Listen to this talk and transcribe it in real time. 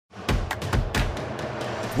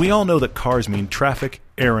We all know that cars mean traffic,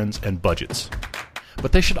 errands, and budgets.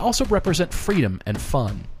 But they should also represent freedom and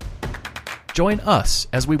fun. Join us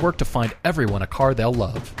as we work to find everyone a car they'll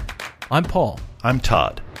love. I'm Paul. I'm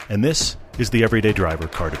Todd, and this is the Everyday Driver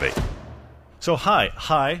Car Debate. So hi,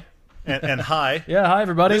 and hi. Yeah, hi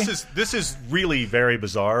everybody. This is really very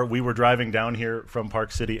bizarre. We were driving down here from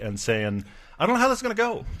Park City and saying, I don't know how this is going to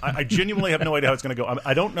go. I genuinely have no idea how it's going to go.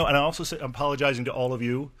 I don't know, and I also I'm apologizing to all of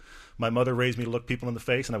you. My mother raised me to look people in the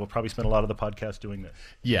face, and I will probably spend a lot of the podcast doing this.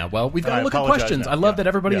 Yeah, well, we've got to look at questions. I love that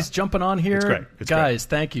everybody's jumping on here. It's great. Guys,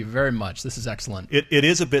 thank you very much. This is excellent. It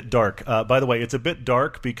is a bit dark. By the way, it's a bit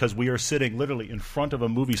dark because we are sitting literally in front of a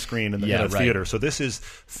movie screen in a theater. So this is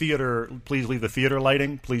theater. Please leave the theater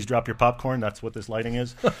lighting. Please drop your popcorn. That's what this lighting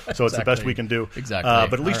is. So it's the best we can do. Exactly.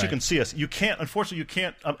 But at least you can see us. You can't. Unfortunately, you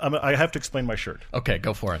can't. I have to explain my shirt. Okay,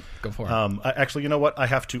 go for it. Actually, you know what? I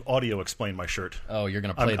have to audio explain my shirt. Oh, you're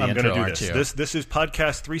going to play the intro, I'm going to do aren't this. you? This is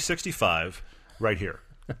podcast 365 right here.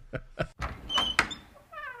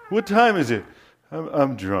 What time is it?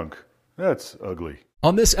 I'm drunk. That's ugly.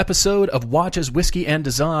 On this episode of Watches, Whiskey, and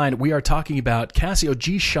Design, we are talking about Casio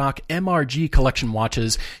G-Shock MRG collection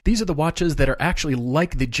watches. These are the watches that are actually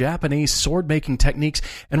like the Japanese sword-making techniques,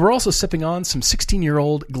 and we're also sipping on some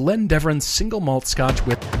 16-year-old Glendeveron single malt scotch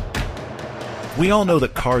with... We all know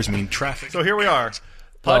that cars mean traffic. So here we are.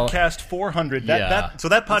 Podcast 400. So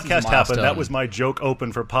that podcast happened. That was my joke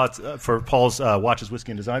open for Paul's Watches,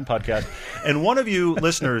 Whiskey, and Design podcast. And one of you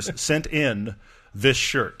listeners sent in this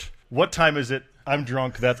shirt. What time is it? I'm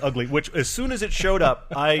drunk. That's ugly. Which, as soon as it showed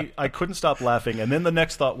up, I couldn't stop laughing. And then the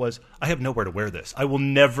next thought was, I have nowhere to wear this. I will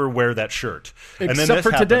never wear that shirt. Except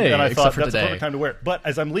for today. And I thought, that's the perfect time to wear it. But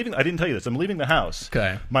as I'm leaving, I didn't tell you this. I'm leaving the house.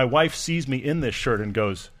 Okay. My wife sees me in this shirt and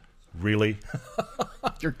goes, really?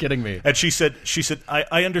 You're kidding me. And she said,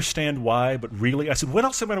 I understand why, but really? I said, when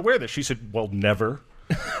else am I going to wear this? She said, well, never.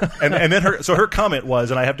 and then her comment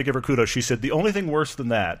was, and I have to give her kudos, she said, the only thing worse than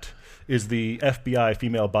that is the FBI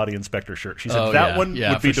female body inspector shirt. She said that one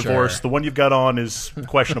would be divorced. Sure. The one you've got on is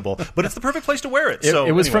questionable, but it's the perfect place to wear it.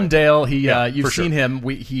 It was from Dale. You've seen him.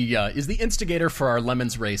 He is the instigator for our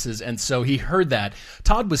Lemons races, and so he heard that.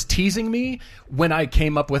 Todd was teasing me when I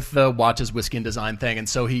came up with the Watches, Whiskey, and Design thing, and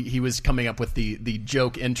so he was coming up with the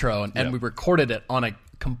joke intro, and we recorded it on a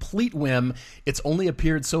complete whim. It's only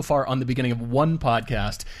appeared so far on the beginning of one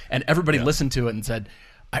podcast, and everybody listened to it and said,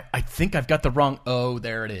 I think I've got the wrong. Oh,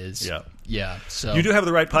 there it is. Yeah. So you do have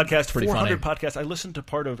the right podcast. 400 funny. podcasts. I listened to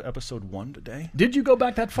part of episode 1 today. Did you go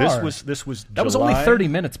back that far? This was that was only 30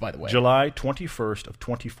 minutes, by the way. July 21st of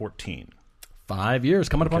 2014. 5 years,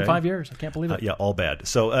 coming up on 5 years. I can't believe it. Yeah, all bad.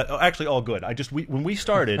 So actually, all good. When we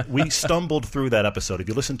started, we stumbled through that episode. If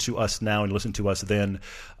you listen to us now and you listen to us then,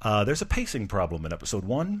 there's a pacing problem in episode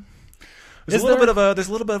 1. There's a little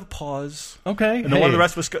bit of a pause. Okay. And then one of the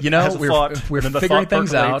rest of us has a thought. We're figuring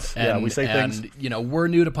things out. And, we say things. And, we're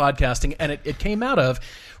new to podcasting. And it came out of,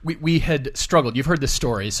 we had struggled. You've heard this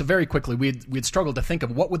story. So very quickly, we'd struggled to think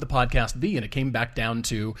of what would the podcast be. And it came back down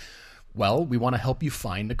to, well, we want to help you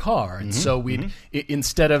find a car. And so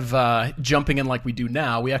instead of jumping in like we do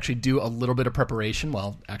now, we actually do a little bit of preparation.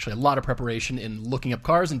 Well, actually a lot of preparation in looking up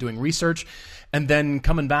cars and doing research. And then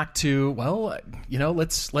coming back to, well,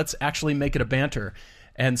 let's actually make it a banter.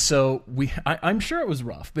 And so I'm sure it was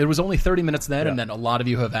rough. It was only 30 minutes then, and then a lot of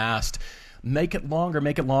you have asked, make it longer.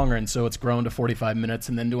 And so it's grown to 45 minutes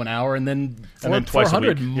and then to an hour, and then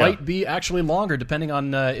 400 might be actually longer, depending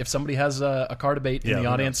on if somebody has a car debate in the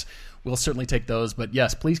audience. We'll certainly take those. But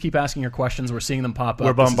yes, please keep asking your questions. We're seeing them pop up.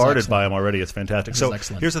 We're bombarded by them already. It's fantastic. So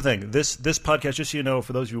here's the thing. This podcast, just so you know,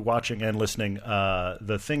 for those of you watching and listening,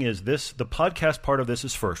 the thing is the podcast part of this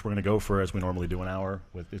is first. We're going to go for, as we normally do, an hour.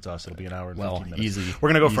 It's us. It'll be an hour and 15 minutes. Easy.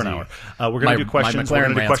 We're going to go for an hour. We're going to do questions. My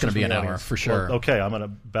McLaren rant's going to be an hour, for sure. Well, okay, I'm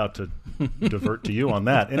about to divert to you on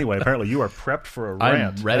that. Anyway, apparently you are prepped for a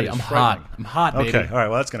rant. I'm ready. I'm hot. I'm hot, baby. Okay, all right,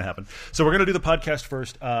 well, that's going to happen. So we're going to do the podcast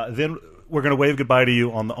first. Then we're going to wave goodbye to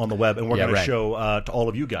you on the web, and we're going to show to all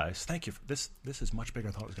of you guys. Thank you. This is much bigger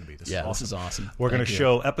than I thought it was going to be. This is awesome. We're going to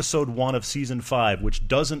show episode 1 of season 5, which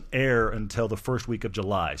doesn't air until the first week of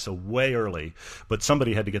July, so way early. But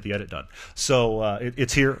somebody had to get the edit done, so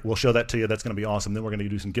it's here. We'll show that to you. That's going to be awesome. Then we're going to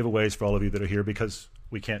do some giveaways for all of you that are here because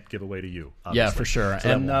we can't give away to you, obviously. Yeah, for sure. So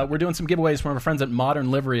and we're doing some giveaways from our friends at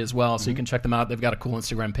Modern Livery as well, so you can check them out. They've got a cool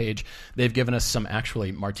Instagram page. They've given us some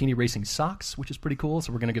actually Martini Racing socks, which is pretty cool,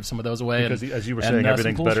 so we're going to give some of those away. Because as you were saying,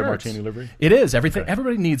 everything's cool better shirts. Martini livery? It is. Everything. Okay.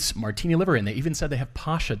 Everybody needs Martini livery, and they even said they have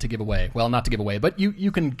Pasha to give away. Well, not to give away, but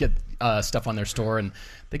you can get stuff on their store, and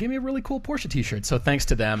they gave me a really cool Porsche T-shirt. So thanks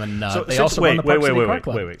to them, and they also run the Park City Car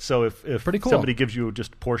Club. Wait. So if Pretty cool. somebody gives you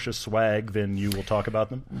just Porsche swag, then you will talk about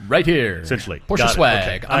them? Right here. Essentially. Porsche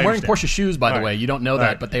swag. Okay. I'm wearing Porsche shoes, by the way. You don't know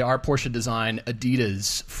that, but they are Porsche design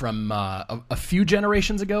Adidas from a few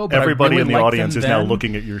generations ago. But everybody really in the audience is now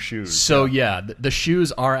looking at your shoes. So the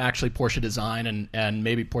shoes are actually Porsche design, and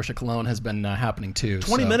maybe Porsche Cologne has been happening too.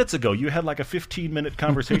 20 minutes ago, you had like a 15-minute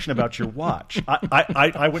conversation about your watch.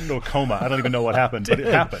 I went into a coma. I don't even know what happened, but it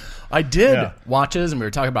happened. I did watches, and we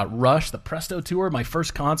were talking about Rush, the Presto Tour, my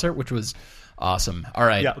first concert, which was awesome. All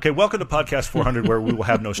right. Yeah. Okay. Welcome to Podcast 400, where we will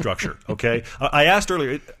have no structure. Okay. I asked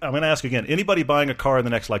earlier. I'm going to ask again. Anybody buying a car in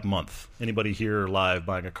the next month? Anybody here live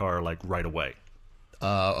buying a car right away?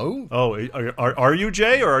 Are you,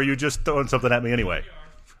 Jay, or are you just throwing something at me anyway?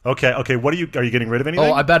 Okay. What are you getting rid of anything?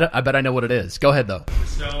 Oh, I bet I know what it is. Go ahead though. We're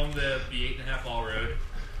selling the B8.5 All Road.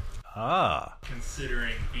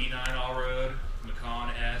 Considering B9 All Road,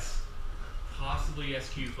 Macan S, possibly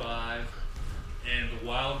SQ5, and the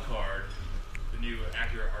wild card, the new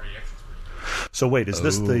Acura RDX. So wait, is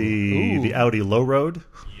this the Audi Low Road?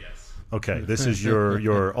 Yes. Okay, this is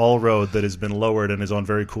your all-road that has been lowered and is on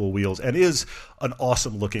very cool wheels and is an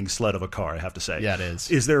awesome-looking sled of a car, I have to say. Yeah, it is.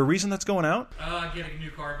 Is there a reason that's going out? I get a new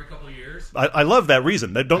car every couple of years. I love that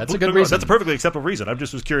reason. That's a good reason. That's a perfectly acceptable reason. I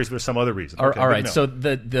just was curious if there's some other reason. All right, so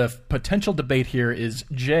the potential debate here is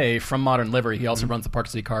Jay from Modern Livery. He also runs the Park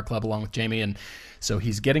City Car Club along with Jamie, and so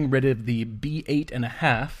he's getting rid of the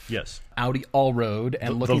B8.5 Audi All-Road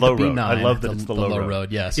and looking at the B9. I love that it's the low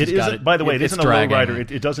road. Yes, it isn't. By the way, it isn't a low rider.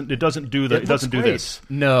 It doesn't do this.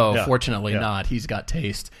 No, fortunately not. He's got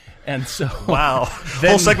taste. And so, wow,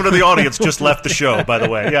 whole segment of the audience just left the show. By the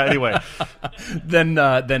way, yeah. Anyway, then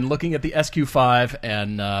looking at the SQ5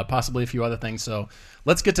 and possibly a few other things. So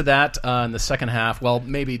let's get to that in the second half. Well,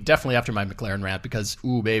 definitely after my McLaren rant, because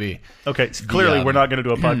ooh, baby. Okay, so clearly we're not going to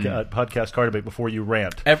do a podcast car debate before you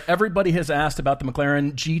rant. Everybody has asked about the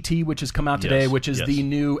McLaren GT, which has come out today, which is the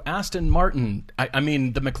new Aston Martin. I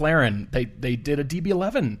mean, the McLaren. They did a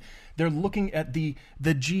DB11. They're looking at the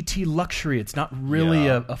GT luxury. It's not really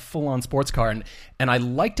a full-on sports car. And I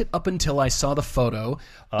liked it up until I saw the photo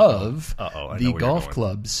of the golf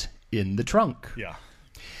clubs in the trunk. Yeah.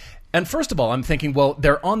 And first of all, I'm thinking, well,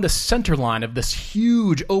 they're on the center line of this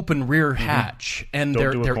huge open rear hatch. And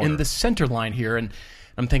they're in the center line here. And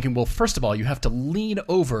I'm thinking, well, first of all, you have to lean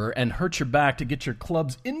over and hurt your back to get your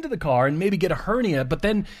clubs into the car and maybe get a hernia. But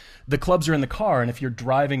then the clubs are in the car. And if you're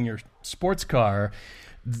driving your sports car,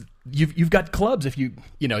 you've got clubs. If you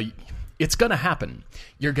know, it's going to happen.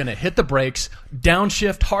 You're going to hit the brakes,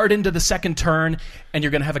 downshift hard into the second turn, and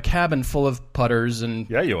you're going to have a cabin full of putters and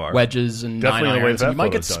wedges and definitely 9 irons. And you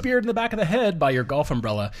might get speared in the back of the head by your golf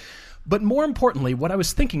umbrella. But more importantly, what I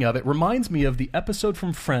was thinking of, it reminds me of the episode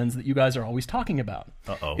from Friends that you guys are always talking about.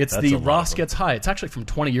 It's the Ross Gets High. It's actually from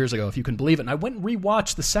 20 years ago, if you can believe it. And I went and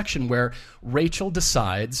rewatched the section where Rachel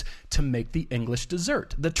decides to make the English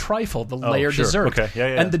dessert, the trifle, the layered dessert.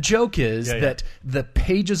 Okay. And the joke is that the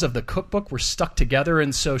pages of the cookbook were stuck together,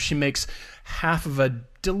 and so she makes half of a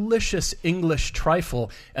delicious English trifle,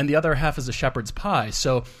 and the other half is a shepherd's pie.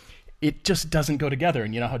 So it just doesn't go together.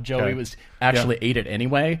 And you know how Joey was actually ate it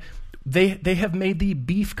anyway? They have made the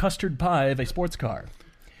beef custard pie of a sports car.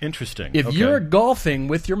 Interesting. If you're golfing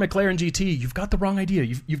with your McLaren GT, you've got the wrong idea.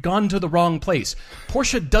 You've gone to the wrong place.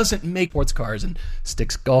 Porsche doesn't make sports cars and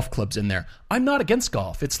sticks golf clubs in there. I'm not against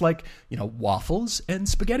golf. It's like, waffles and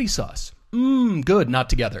spaghetti sauce. Good, not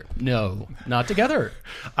together. No, not together.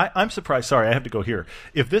 I'm surprised. Sorry, I have to go here.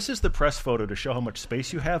 If this is the press photo to show how much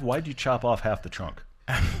space you have, why did you chop off half the trunk?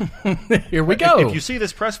 Here we go. If you see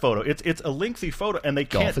this press photo, it's a lengthy photo, and they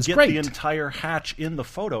can't get the entire hatch in the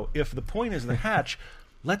photo. If the point is the hatch,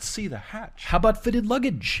 let's see the hatch. How about fitted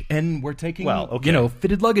luggage? And we're taking,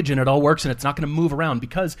 fitted luggage, and it all works, and it's not going to move around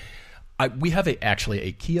because we have actually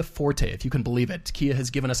a Kia Forte, if you can believe it. Kia has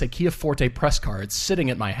given us a Kia Forte press car. It's sitting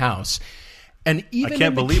at my house. And even I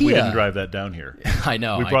can't believe we didn't drive that down here. I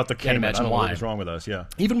know. We brought the Can't imagine I don't know why. what was wrong with us,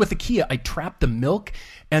 Even with the Kia, I trapped the milk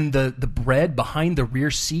and the bread behind the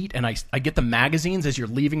rear seat, and I get the magazines as you're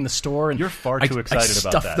leaving the store. And you're far too excited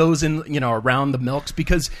about that. I stuff those in, around the milks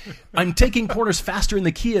because I'm taking corners faster in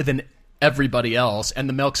the Kia than everybody else, and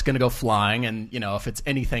the milk's going to go flying. And if it's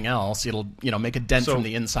anything else, it'll make a dent from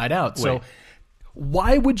the inside out. So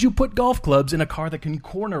Why would you put golf clubs in a car that can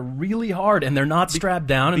corner really hard and they're not strapped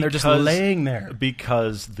down and they're just laying there?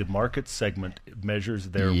 Because the market segment measures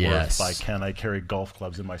their worth by, can I carry golf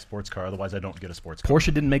clubs in my sports car? Otherwise, I don't get a sports car.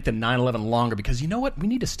 Porsche didn't make the 911 longer because, you know what? We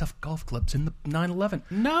need to stuff golf clubs in the 911.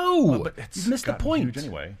 No! But you've missed the point. Huge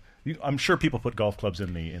anyway. I'm sure people put golf clubs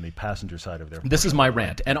in the passenger side of their. This is my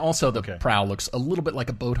rant, and also the prow looks a little bit like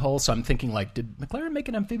a boat hull. So I'm thinking, like, did McLaren make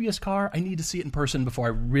an amphibious car? I need to see it in person before I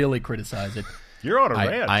really criticize it. You're on a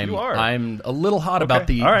rant. You are. I'm a little hot about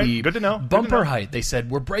the Good to know. bumper height. They said,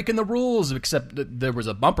 we're breaking the rules, except that there was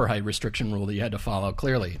a bumper height restriction rule that you had to follow,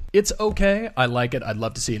 clearly. It's okay. I like it. I'd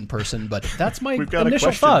love to see it in person, but that's my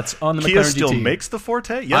initial thoughts on the Kia McLaren GT. Still makes the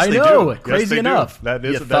Forte? Yes, they do. Crazy enough. That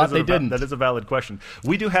is a valid question.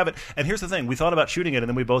 We do have it. And here's the thing. We thought about shooting it, and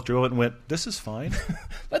then we both drove it and went, this is fine.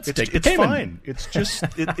 Let's take it's fine. It's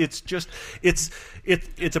just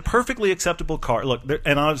it's a perfectly acceptable car. Look,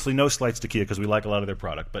 and honestly, no slights to Kia because we like a lot of their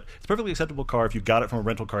product. But it's a perfectly acceptable car. If you got it from a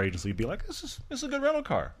rental car agency, you'd be like, this is a good rental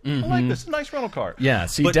car. I like this. It's a nice rental car. Yeah,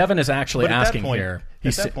 see, Devin is actually asking here.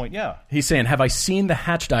 At that point, He's saying, have I seen the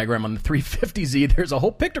hatch diagram on the 350Z? There's a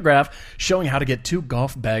whole pictograph showing how to get 2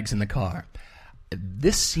 golf bags in the car.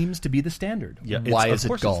 This seems to be the standard. Yeah, why is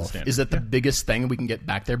it golf? Is it the biggest thing we can get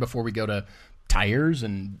back there before we go to tires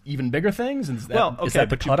and even bigger things? And is that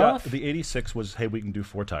the cutoff? The 86 was, hey, we can do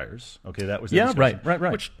 4 tires. Okay, that was right.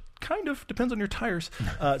 Which kind of depends on your tires.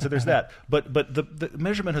 So there's that. But the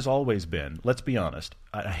measurement has always been, let's be honest,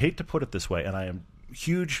 I hate to put it this way, and I am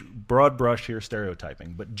huge, broad brush here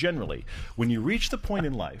stereotyping, but generally, when you reach the point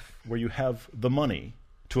in life where you have the money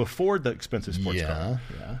to afford the expensive sports car,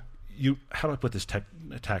 how do I put this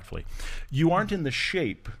tactfully? You aren't in the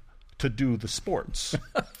shape to do the sports.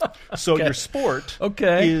 So your sport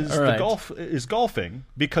is golfing,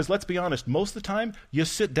 because let's be honest, most of the time you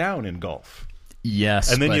sit down in golf.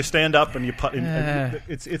 Yes, and then you stand up and you putt.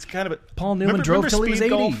 It's kind of a Paul Newman drove till he was 80.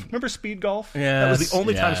 Golf? Remember speed golf? Yes, that was the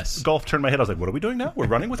only time golf turned my head. I was like, "What are we doing now? We're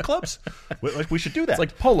running with clubs. we should do that." It's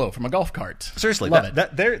like polo from a golf cart. Seriously, that's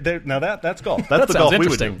golf. That's the golf we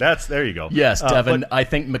would do. There you go. Yes, Devin. I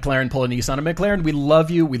think McLaren pull a Nissan. And McLaren, we love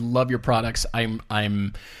you. We love your products.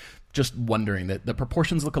 I'm just wondering that the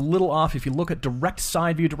proportions look a little off. If you look at direct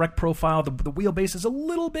side view, direct profile, the wheelbase is a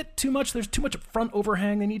little bit too much. There's too much front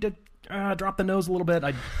overhang. They need to drop the nose a little bit.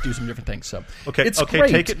 I do some different things. So great.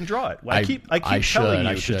 Take it and draw it. I keep telling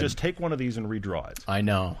you to just take one of these and redraw it. I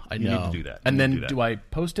know. You need to do that. And then do I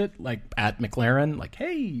post it like at McLaren? Like,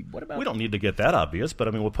 hey, what about? We don't need to get that obvious, but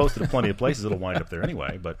I mean, we'll post it at plenty of places. It'll wind up there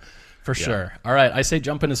anyway. But for sure. All right, I say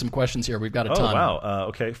jump into some questions here. We've got a ton. Oh wow.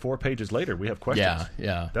 Okay, 4 pages later, we have questions.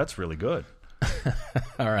 Yeah. That's really good.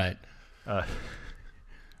 All right. I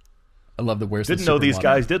love the where's didn't know these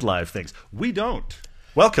guys did live things. We don't.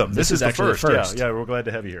 Welcome. This is the first. Yeah, we're glad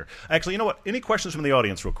to have you here. Actually, you know what? Any questions from the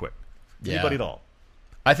audience, real quick? Anybody at all?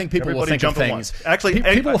 I think people will think of things. Actually,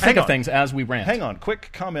 people will think of things as we rant. Hang on. Quick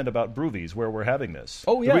comment about Broovies, where we're having this.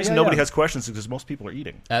 Oh, yeah. The reason nobody has questions is because most people are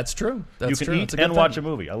eating. That's true. You can eat and watch a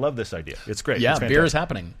movie. I love this idea. It's great. Yeah, beer is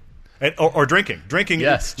happening. Or drinking.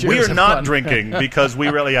 Yes. We are not drinking because we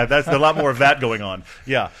really there's a lot more of that going on.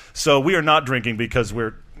 Yeah. So we are not drinking because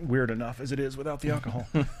we're weird enough as it is without the alcohol.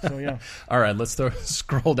 So yeah. All right, let's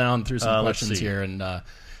scroll down through some questions here and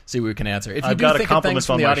see what we can answer. If you do think of things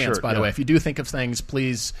from the audience, by the way, if you do think of things,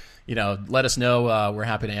 please, let us know. We're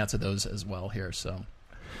happy to answer those as well here. So,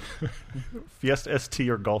 Fiesta ST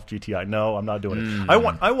or Golf GTI? No, I'm not doing it. I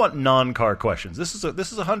want non-car questions. This is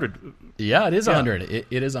 100. Yeah, it is 100.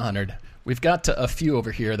 It is 100. We've got a few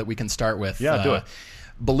over here that we can start with. Yeah, do it.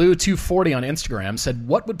 Baloo240 on Instagram said,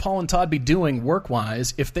 "What would Paul and Todd be doing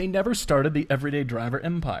work-wise if they never started the Everyday Driver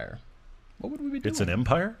empire? What would we be doing?" It's an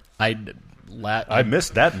empire? I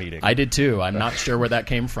missed that meeting. I did too. I'm not sure where that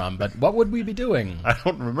came from, but what would we be doing? I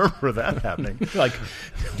don't remember that happening. Do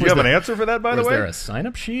you have an answer for that, by the way? Was there a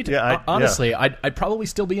sign-up sheet? Yeah, honestly, I'd probably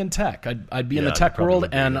still be in tech. I'd be in the tech world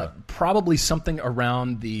and probably something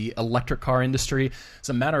around the electric car industry. As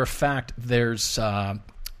a matter of fact, there's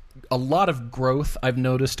a lot of growth I've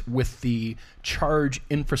noticed with the charge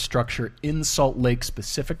infrastructure in Salt Lake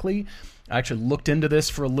specifically. I actually looked into this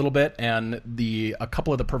for a little bit, and a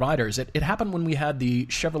couple of the providers. It happened when we had the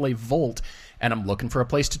Chevrolet Volt, and I'm looking for a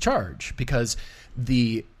place to charge because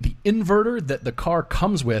the inverter that the car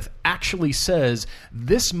comes with actually says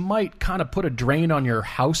this might kind of put a drain on your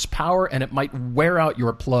house power, and it might wear out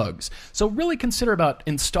your plugs. So really consider about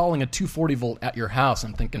installing a 240 volt at your house.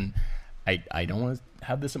 I'm thinking, I don't want to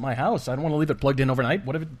have this at my house. I don't want to leave it plugged in overnight.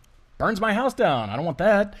 What if it burns my house down? I don't want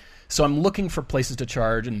that. So I'm looking for places to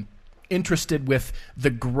charge and interested with the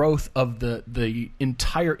growth of the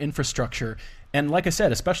entire infrastructure And like I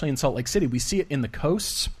said, especially in Salt Lake City, we see it in the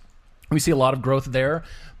coasts. We see a lot of growth there,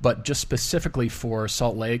 but just specifically for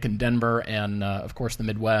Salt Lake and Denver and, of course, the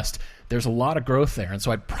Midwest, there's a lot of growth there. And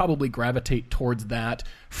so I'd probably gravitate towards that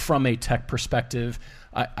from a tech perspective.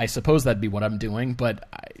 I suppose that'd be what I'm doing, but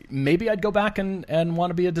maybe I'd go back and want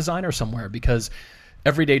to be a designer somewhere, because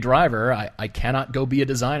everyday driver, I cannot go be a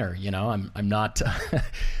designer. I'm not,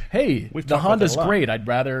 hey, the Honda's great. I'd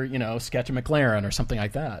rather, sketch a McLaren or something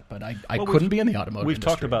like that, but I couldn't be in the automotive industry. We've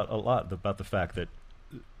talked about a lot about the fact that,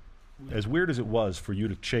 as weird as it was for you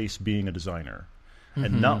to chase being a designer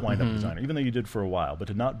and not wind up a designer, even though you did for a while, but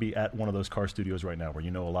to not be at one of those car studios right now where you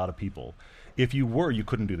know a lot of people, if you were, you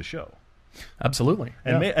couldn't do the show. Absolutely.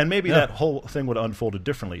 And maybe that whole thing would have unfolded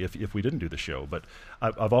differently if we didn't do the show. But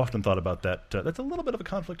I've often thought about that. That's a little bit of a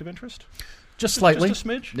conflict of interest. Just slightly. Just a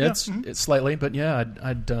smidge? It's slightly, but yeah,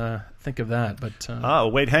 I'd think of that.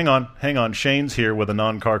 But wait, hang on. Shane's here with a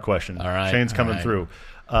non-car question. All right. Shane's coming through.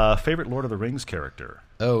 Favorite Lord of the Rings character?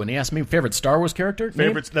 Oh, and he asked me favorite Star Wars character?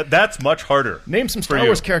 That's much harder. Name some Star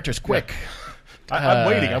Wars characters, quick.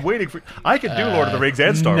 Yeah. I'm waiting for. I could do Lord of the Rings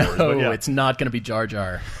and Star Wars. No, but it's not going to be Jar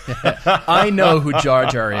Jar. I know who Jar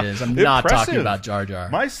Jar is. I'm not talking about Jar Jar.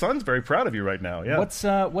 My son's very proud of you right now. Yeah. What's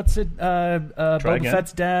it? Boba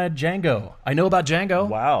Fett's dad, Django. I know about Django.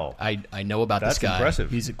 Wow. I know about this guy. That's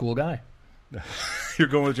impressive. He's a cool guy. You're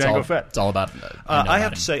going with Jango Fett. It's all about. I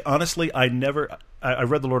have to say, honestly, I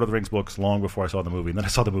read the Lord of the Rings books long before I saw the movie, and then I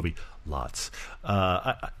saw the movie lots.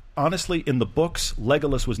 Honestly, in the books,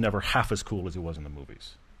 Legolas was never half as cool as he was in the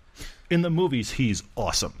movies. In the movies, he's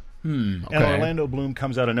awesome. Okay. And Orlando Bloom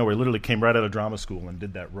comes out of nowhere. He literally came right out of drama school and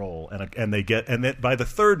did that role. And then by the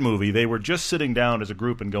third movie, they were just sitting down as a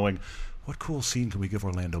group and going, what cool scene can we give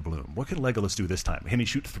Orlando Bloom? What can Legolas do this time? Can he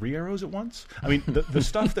shoot 3 arrows at once? I mean, the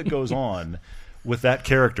stuff that goes on with that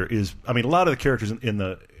character is, I mean, a lot of the characters in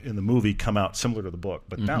the movie come out similar to the book,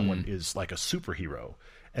 but that one is like a superhero.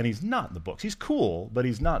 And he's not in the books. He's cool, but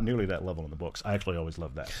he's not nearly that level in the books. I actually always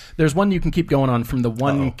loved that. There's one you can keep going on from the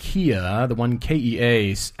one Kia, the one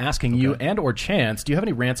KEA, asking you and or Chance, do you have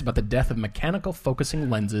any rants about the death of mechanical focusing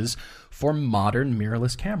lenses for modern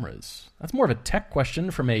mirrorless cameras? That's more of a tech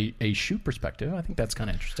question from a shoot perspective. I think that's kind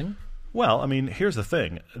of interesting. Well, I mean, here's the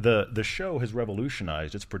thing. The show has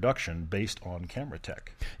revolutionized its production based on camera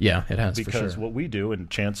tech. Yeah, it has, because for sure. What we do, and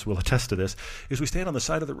Chance will attest to this, is we stand on the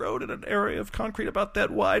side of the road in an area of concrete about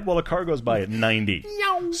that wide while a car goes by at 90.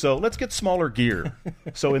 So let's get smaller gear.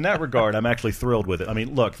 So in that regard, I'm actually thrilled with it. I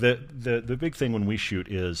mean, look, the big thing when we shoot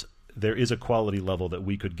is there is a quality level that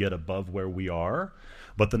we could get above where we are,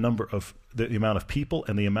 but the amount of people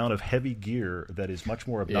and the amount of heavy gear that is much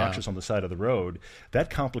more obnoxious on the side of the road, that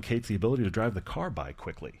complicates the ability to drive the car by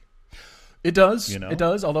quickly. It does. It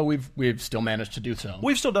does, although we've still managed to do so.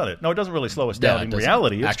 We've still done it. No, it doesn't really slow us down. In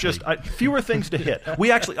reality, it's just fewer things to hit.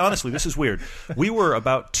 We actually, honestly, this is weird. We were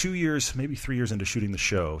about 2 years, maybe 3 years into shooting the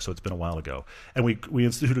show, so it's been a while ago, and we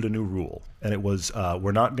instituted a new rule, and it was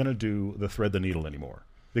we're not going to do the thread the needle anymore.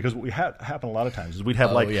 Because what we had happen a lot of times is we'd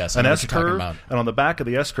have an S-curve, and on the back of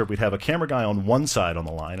the S-curve we'd have a camera guy on one side on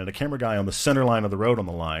the line and a camera guy on the center line of the road on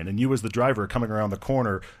the line, and you as the driver coming around the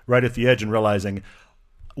corner right at the edge and realizing,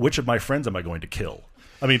 which of my friends am I going to kill?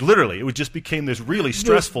 I mean, literally, it just became this really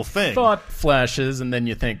stressful thing. Thought flashes, and then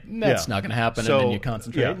you think, that's not going to happen, and then you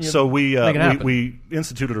concentrate. Yeah. So we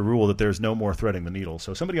instituted a rule that there's no more threading the needle.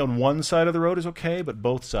 So somebody on one side of the road is okay, but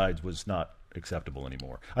both sides was not acceptable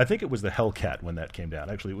anymore. I think it was the Hellcat when that came down.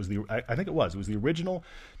 Actually, it was I think it was the original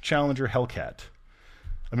Challenger Hellcat.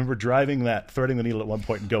 I remember driving that, threading the needle at one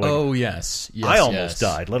point and going, oh, yes, I almost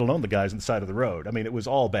died, let alone the guys on the side of the road. I mean, it was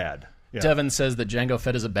all bad. Yeah. Devin says that Jango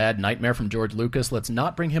Fett is a bad nightmare from George Lucas. Let's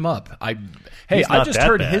not bring him up. I just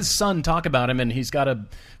heard his son talk about him, and he's got a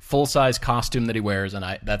full-size costume that he wears,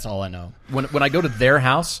 and that's all I know. When I go to their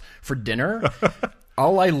house for dinner,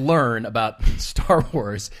 all I learn about Star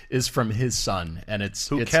Wars is from his son, and it's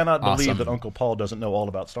cannot awesome. believe that Uncle Paul doesn't know all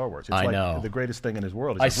about Star Wars. It's I know. The greatest thing in his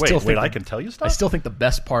world. He's like, wait, I can tell you stuff? I still think the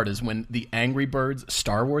best part is when the Angry Birds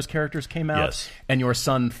Star Wars characters came out, and your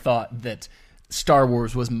son thought that Star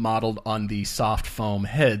Wars was modeled on the soft foam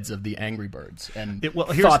heads of the Angry Birds, and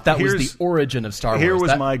thought that was the origin of Star Wars. Here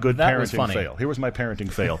was my good parenting fail. Here was my parenting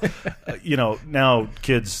fail. Now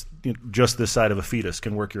kids just this side of a fetus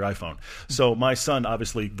can work your iPhone. So my son,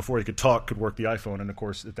 obviously, before he could talk, could work the iPhone, and of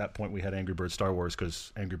course, at that point, we had Angry Birds Star Wars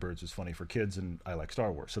because Angry Birds is funny for kids, and I like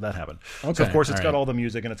Star Wars, so that happened. Okay, so of course, it's got all the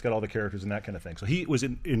music and it's got all the characters and that kind of thing. So he was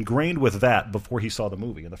ingrained with that before he saw the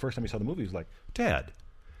movie, and the first time he saw the movie, he was like, "Dad,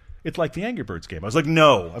 it's like the Angry Birds game. I was like,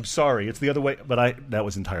 no, I'm sorry, it's the other way. But that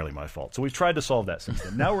was entirely my fault. So we've tried to solve that since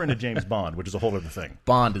then. Now we're into James Bond, which is a whole other thing.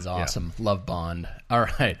 Bond is awesome. Yeah. Love Bond. All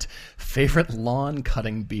right. Favorite lawn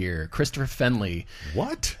cutting beer? Christopher Fenley.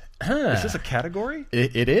 What? Is this a category?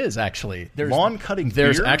 It is, actually. There's lawn cutting beer?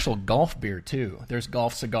 There's actual golf beer, too. There's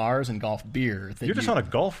golf cigars and golf beer. You're just on a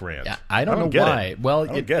golf rant. Yeah, I don't know why. Well,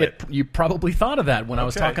 you probably thought of that when I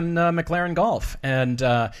was talking McLaren Golf. And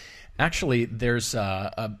actually, there's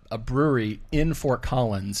a brewery in Fort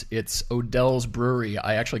Collins. It's Odell's Brewery.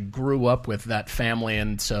 I actually grew up with that family,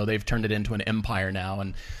 and so they've turned it into an empire now.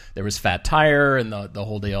 And there was Fat Tire and the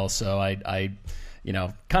whole deal. So I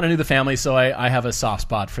kind of knew the family, so I have a soft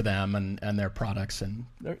spot for them and their products, and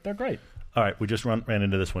they're great. All right, we just ran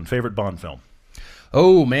into this one. Favorite Bond film?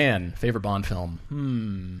 Oh, man. Favorite Bond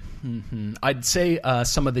film. I'd say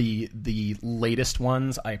some of the latest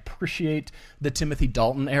ones. I appreciate the Timothy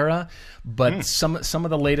Dalton era, but some of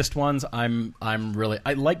the latest ones I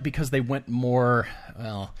like because they went more,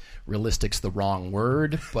 well, realistic's the wrong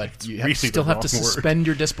word, but you still have to suspend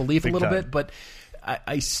your disbelief a little bit, but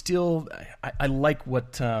I still like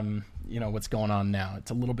what what's going on now.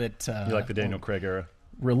 It's a little bit you like the Daniel Craig era?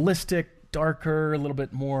 Realistic, darker, a little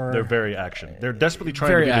bit more. They're very action. They're desperately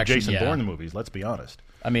trying to be the Jason Bourne movies. Let's be honest.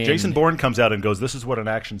 I mean, Jason Bourne comes out and goes, "This is what an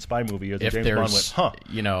action spy movie is." And James Bond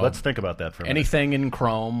went, let's think about that for a minute. Anything in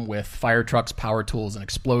chrome with fire trucks, power tools, and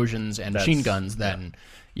explosions and machine guns, then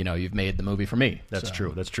you've made the movie for me. That's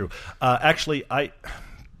true. That's true. Actually,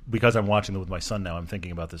 because I'm watching it with my son now, I'm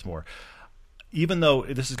thinking about this more. Even though,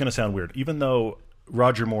 this is going to sound weird, even though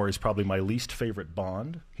Roger Moore is probably my least favorite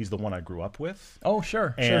Bond, he's the one I grew up with. Oh,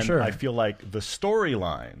 sure. And sure. I feel like the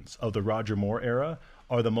storylines of the Roger Moore era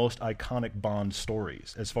are the most iconic Bond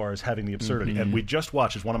stories as far as having the absurdity. And we just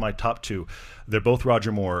watched, as one of my top two, they're both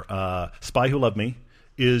Roger Moore, Spy Who Loved Me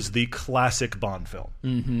is the classic Bond film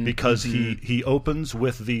because he opens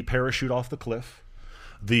with the parachute off the cliff.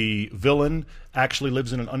 The villain actually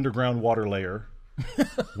lives in an underground water layer.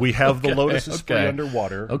 We have the Lotus is free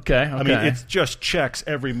underwater. Okay. I mean, it just checks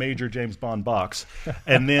every major James Bond box.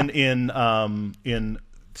 And then in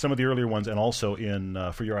some of the earlier ones, and also in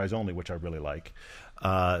For Your Eyes Only, which I really like,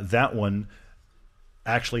 that one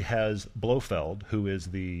actually has Blofeld, who is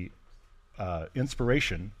the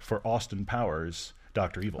inspiration for Austin Powers'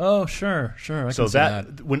 Dr. Evil. Oh, sure. I can see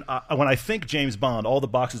that. When I think James Bond, all the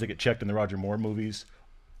boxes that get checked in the Roger Moore movies,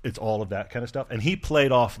 it's all of that kind of stuff. And he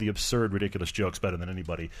played off the absurd, ridiculous jokes better than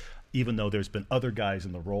anybody, even though there's been other guys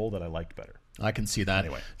in the role that I liked better. I can see that.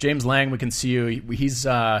 Anyway. James Lang, we can see you.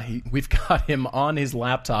 We've got him on his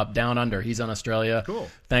laptop down under. He's on Australia. Cool.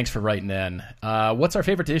 Thanks for writing in. What's our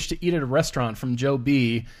favorite dish to eat at a restaurant? From Joe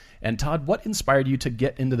B. And Todd, what inspired you to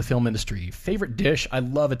get into the film industry? Favorite dish? I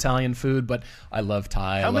love Italian food, but I love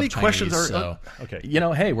Thai. How many questions are... So, okay.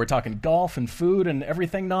 Hey, we're talking golf and food and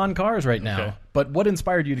everything non-cars right now. Okay. But what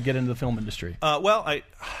inspired you to get into the film industry? Well,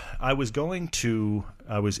 I was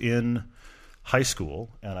in high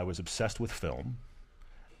school, and I was obsessed with film.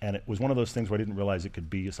 And it was one of those things where I didn't realize it could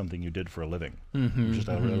be something you did for a living. I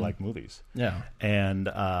really like movies. Yeah. And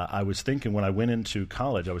I was thinking, when I went into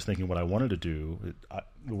college, I was thinking what I wanted to do,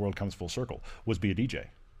 the world comes full circle, was be a DJ,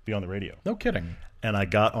 be on the radio. No kidding. And I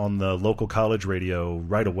got on the local college radio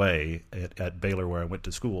right away at Baylor, where I went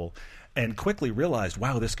to school, and quickly realized,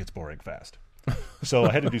 wow, this gets boring fast. So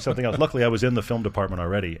I had to do something else. Luckily, I was in the film department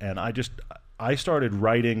already, and I started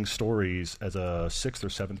writing stories as a 6th or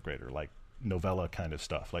 7th grader, like novella kind of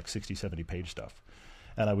stuff, like 60, 70-page stuff.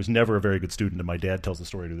 And I was never a very good student, and my dad tells the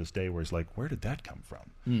story to this day where he's like, where did that come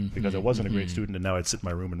from? Because I wasn't a great student, and now I'd sit in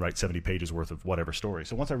my room and write 70 pages worth of whatever story.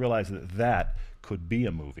 So once I realized that could be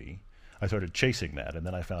a movie, I started chasing that, and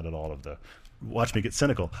then I found out all of the, watch me get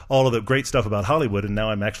cynical, all of the great stuff about Hollywood, and now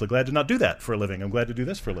I'm actually glad to not do that for a living. I'm glad to do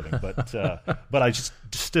this for a living. But I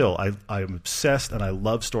I'm obsessed, and I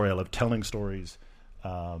love story. I love telling stories.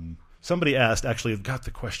 Somebody asked, actually, I've got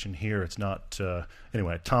the question here. It's not,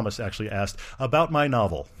 anyway, Thomas actually asked about my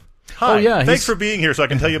novel. Hi, thanks for being here so I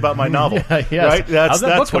can tell you about my novel. Yes. Right?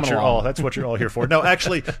 That's what you're all here for. No,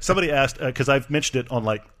 actually, somebody asked, because I've mentioned it on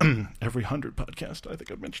like every 100 podcast. I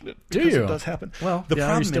think I've mentioned it. Do you? It does happen. Well, the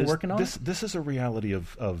problem still is working on this is a reality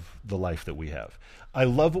of the life that we have. I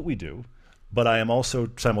love what we do, but I am also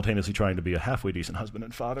simultaneously trying to be a halfway decent husband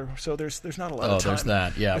and father. So there's not a lot of time. Oh, there's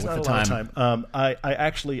that. Yeah, there's with not the a lot time. of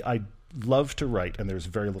time. I love to write, and there's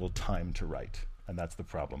very little time to write. And that's the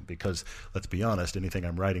problem, because let's be honest, anything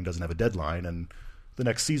I'm writing doesn't have a deadline, and the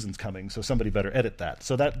next season's coming, so somebody better edit that.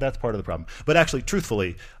 So that's part of the problem. But actually,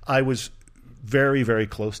 truthfully, I was very, very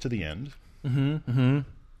close to the end, and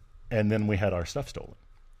then we had our stuff stolen.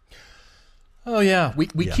 Oh yeah, we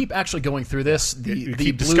keep actually going through this.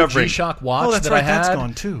 The blue G-Shock watch that I had, that's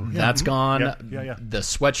gone too. Yeah. That's gone. Yeah. The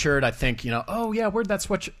sweatshirt, I think, oh yeah, where'd that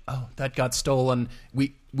sweatshirt? Oh, that got stolen.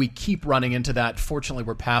 We keep running into that. Fortunately,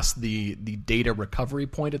 we're past the data recovery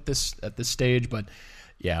point at this stage, but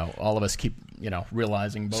yeah, all of us keep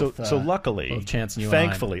realizing both. So luckily, both Chance and you,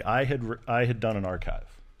 thankfully, I had done an archive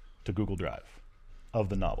to Google Drive of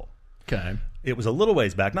the novel. Okay. It was a little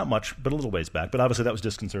ways back, not much, but a little ways back. But obviously that was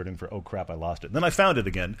disconcerting for, oh, crap, I lost it. Then I found it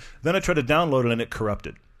again. Then I tried to download it, and it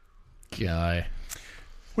corrupted. Guy.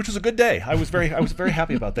 Which was a good day. I was very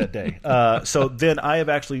happy about that day. So then I have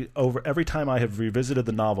actually, every time I have revisited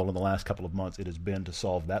the novel in the last couple of months, it has been to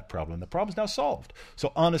solve that problem. The problem's now solved.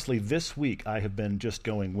 So honestly, this week I have been just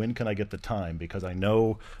going, when can I get the time? Because I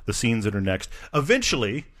know the scenes that are next.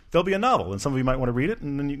 Eventually, there'll be a novel, and some of you might want to read it,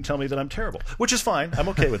 and then you can tell me that I'm terrible, which is fine. I'm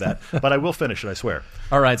okay with that, but I will finish it, I swear.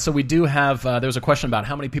 All right, so we do have, there's a question about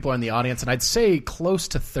how many people are in the audience, and I'd say close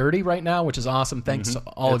to 30 right now, which is awesome. Thanks to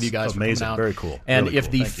all of you guys for coming out. Very cool. And really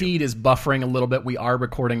if cool. the feed is buffering a little bit, we are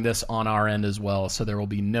recording this on our end as well, so there will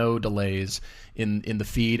be no delays in the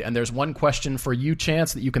feed. And there's one question for you,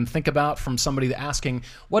 Chance, that you can think about from somebody asking,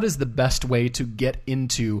 what is the best way to get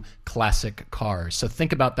into classic cars? So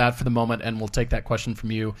think about that for the moment, and we'll take that question from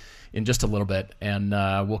you in just a little bit, and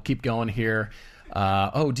we'll keep going here.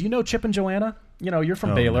 Do you know Chip and Joanna? You're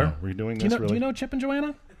from Baylor. No. Were you doing this? Do you know Chip and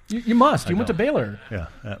Joanna? You must. You went to Baylor. Yeah.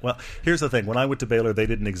 Well, here's the thing. When I went to Baylor, they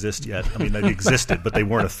didn't exist yet. I mean, they existed, but they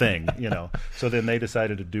weren't a thing, So then they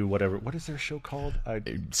decided to do whatever. What is their show called?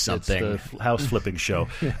 Something. It's the house flipping show.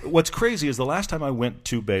 What's crazy is the last time I went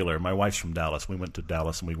to Baylor, my wife's from Dallas. We went to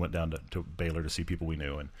Dallas, and we went down to Baylor to see people we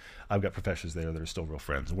knew. And I've got professors there that are still real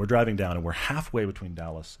friends. And we're driving down, and we're halfway between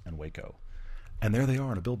Dallas and Waco. And there they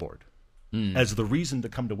are on a billboard as the reason to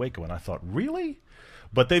come to Waco. And I thought, really?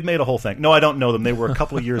 But they've made a whole thing. No, I don't know them. They were a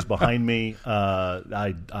couple of years behind me.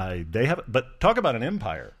 They have, but talk about an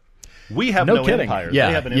empire. We have no empire. Yeah,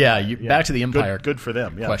 they have an empire. Back to the empire. Good for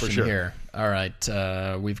them. Yeah, question for sure. Here. All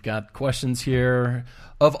right, we've got questions here.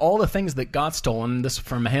 Of all the things that got stolen, this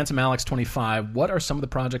from Handsome Alex 25. What are some of the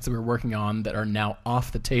projects that we're working on that are now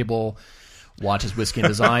off the table? Watches, Whiskey, and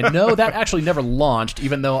Design. No, that actually never launched,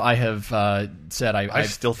 even though I have said I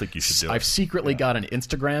still think you should do it. I've secretly got an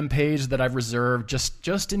Instagram page that I've reserved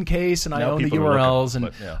just in case, and I own the URLs,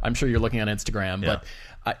 and I'm sure you're looking on Instagram. Yeah.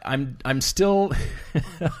 But I'm still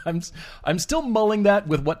I'm still mulling that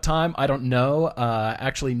with what time, I don't know.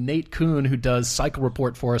 Actually, Nate Kuhn, who does Cycle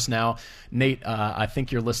Report for us now, Nate, I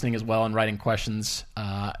think you're listening as well and writing questions.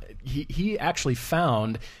 He actually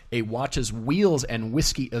found a Watches, Wheels, and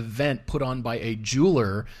Whiskey event put on by a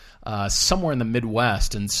jeweler somewhere in the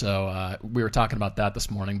Midwest, and so we were talking about that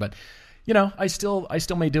this morning. But I still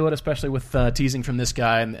may do it, especially with teasing from this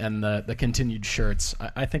guy and the continued shirts.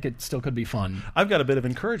 I think it still could be fun. I've got a bit of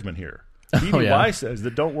encouragement here. BBY says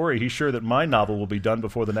that don't worry, he's sure that my novel will be done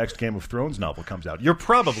before the next Game of Thrones novel comes out. You're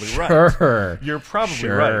probably right. Sure. You're probably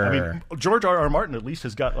right. I mean, George R.R. Martin at least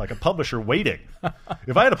has got like a publisher waiting.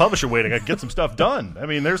 If I had a publisher waiting, I'd get some stuff done. I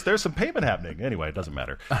mean, there's some payment happening. Anyway, it doesn't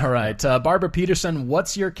matter. All right. Barbara Peterson,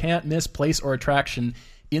 what's your can't miss place or attraction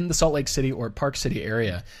in the Salt Lake City or Park City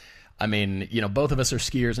area? I mean, both of us are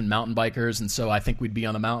skiers and mountain bikers, and so I think we'd be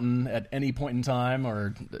on the mountain at any point in time,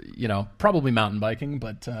 or, probably mountain biking,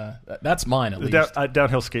 but that's mine at least.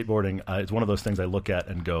 Downhill skateboarding is one of those things I look at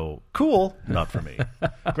and go, cool, not for me.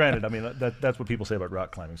 Granted, I mean, that's what people say about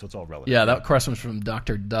rock climbing, so it's all relative. Yeah, that question was from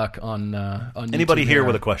Dr. Duck on YouTube. Anybody here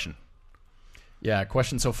with a question? Yeah,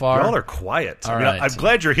 question so far? Y'all are quiet. All right. I'm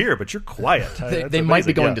glad you're here, but you're quiet. They might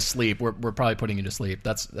be going to sleep. We're probably putting you to sleep.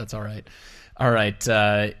 That's all right. All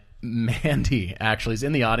right. Mandy actually is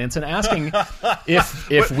in the audience and asking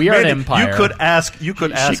if we are Mandy, an empire. You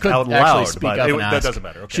could ask out loud, but that doesn't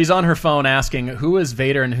matter. Okay. She's on her phone asking who is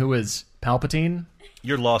Vader and who is Palpatine.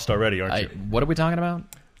 You're lost already, aren't you? What are we talking about?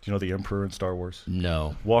 Do you know the Emperor in Star Wars?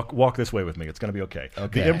 No. Walk this way with me. It's going to be okay.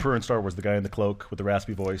 Okay. The Emperor in Star Wars, the guy in the cloak with the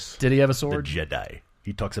raspy voice. Did he have a sword? The Jedi.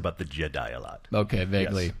 He talks about the Jedi a lot. Okay,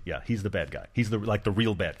 vaguely. Yes. Yeah, he's the bad guy. He's the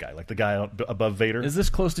real bad guy, like the guy above Vader. Is this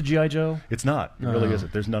close to G.I. Joe? It's not. It really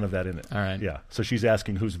isn't. There's none of that in it. All right. Yeah. So she's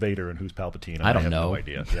asking who's Vader and who's Palpatine. And I don't have know. No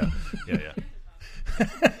idea. Yeah.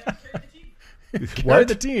 Carry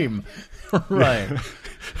the team. Right.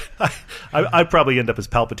 I'd probably end up as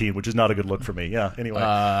Palpatine, which is not a good look for me. Yeah,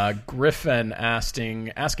 anyway. Griffin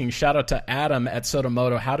asking, shout out to Adam at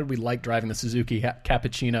Sotomoto, how did we like driving the Suzuki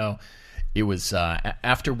Cappuccino? It was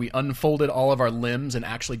after we unfolded all of our limbs and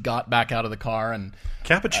actually got back out of the car. And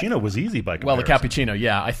Cappuccino was easy by comparison. Well, the Cappuccino,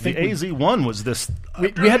 yeah. I think the AZ1 was this.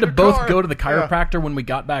 We had to both go to the chiropractor when we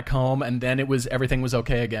got back home, and then everything was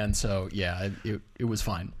okay again. So, yeah, it was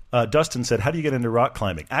fine. Dustin said, how do you get into rock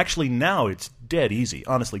climbing? Actually, now it's dead easy.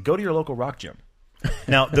 Honestly, go to your local rock gym.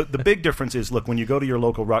 Now, the big difference is, look, when you go to your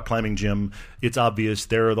local rock climbing gym, it's obvious.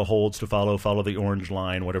 There are the holds to follow the orange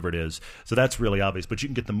line, whatever it is. So that's really obvious. But you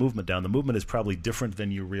can get the movement down. The movement is probably different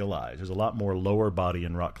than you realize. There's a lot more lower body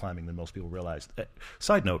in rock climbing than most people realize.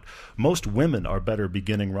 Side note, most women are better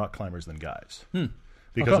beginning rock climbers than guys.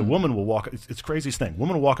 Because a woman will walk, it's the craziest thing. A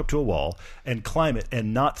woman will walk up to a wall and climb it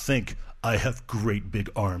and not think, I have great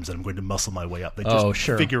big arms and I'm going to muscle my way up. They just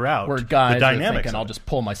figure out where guys the dynamics. Thinking, I'll just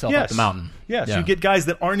pull myself up the mountain. Yes, you get guys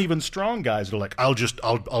that aren't even strong guys that are like,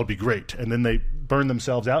 I'll be great. And then they burn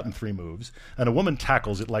themselves out in 3 moves. And a woman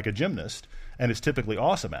tackles it like a gymnast and is typically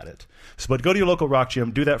awesome at it. So, but go to your local rock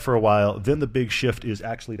gym, do that for a while. Then the big shift is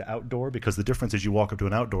actually to outdoor, because the difference is you walk up to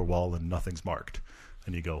an outdoor wall and nothing's marked.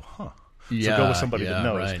 And you go, huh. So go with somebody that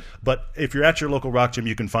knows. Right. But if you're at your local rock gym,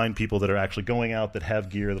 you can find people that are actually going out that have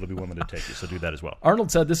gear that'll be willing to take you. So do that as well.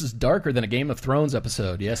 Arnold said this is darker than a Game of Thrones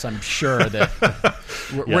episode. Yes, I'm sure that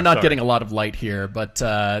we're not getting a lot of light here. But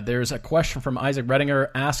there's a question from Isaac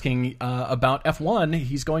Redinger asking about F1.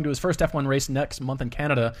 He's going to his first F1 race next month in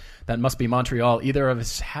Canada. That must be Montreal. Either of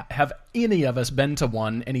us have any of us been to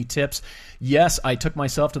one? Any tips? Yes, I took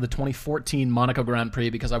myself to the 2014 Monaco Grand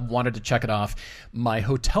Prix because I wanted to check it off. My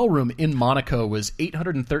hotel room in Monaco was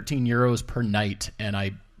 813 euros per night, and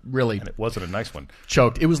I really... And it wasn't a nice one.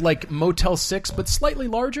 Choked. It was like Motel 6, but slightly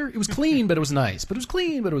larger. It was clean, but it was nice. But it was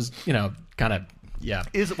clean, but it was, kind of... Yeah.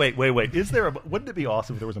 Wait. Is there wouldn't it be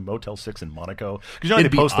awesome if there was a Motel 6 in Monaco? Because they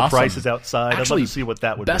post the prices outside. Actually, I'd love to see what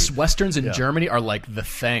that would be. Best Westerns in Germany are like the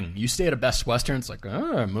thing. You stay at a Best Western, it's like,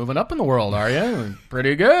 moving up in the world, are you?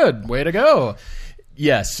 Pretty good. Way to go.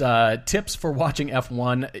 Yes, tips for watching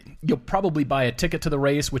F1. You'll probably buy a ticket to the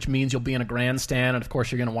race, which means you'll be in a grandstand, and of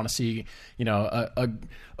course you're going to want to see,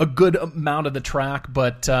 a good amount of the track.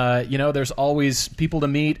 But there's always people to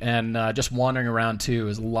meet, and just wandering around too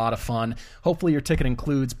is a lot of fun. Hopefully your ticket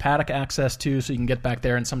includes paddock access too, so you can get back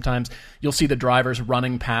there. And sometimes you'll see the drivers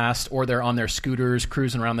running past, or they're on their scooters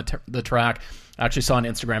cruising around the track. I actually saw an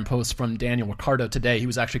Instagram post from Daniel Ricciardo today. He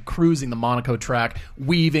was actually cruising the Monaco track,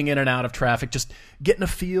 weaving in and out of traffic, just getting a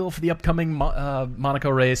feel for the upcoming Monaco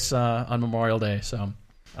race on Memorial Day. So,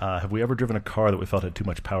 have we ever driven a car that we felt had too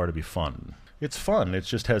much power to be fun? It's fun. It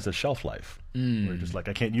just has a shelf life. We're just like,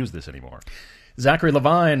 I can't use this anymore. Zachary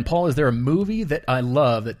Levine, Paul, is there a movie that I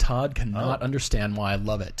love that Todd cannot understand why I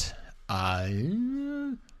love it?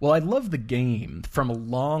 Well, I love The Game from a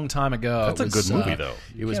long time ago. That's a good movie, though.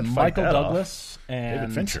 It was Michael Douglas and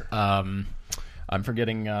David Fincher. I'm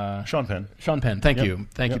forgetting Sean Penn. Sean Penn. Thank you.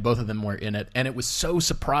 Both of them were in it, and it was so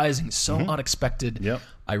surprising, so unexpected. Yep.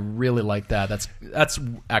 I really like that. That's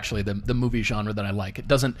actually the movie genre that I like. It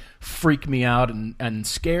doesn't freak me out and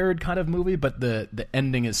scared kind of movie, but the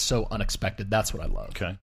ending is so unexpected. That's what I love.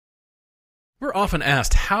 Okay. We're often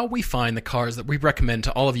asked how we find the cars that we recommend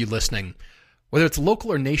to all of you listening. Whether it's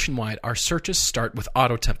local or nationwide, our searches start with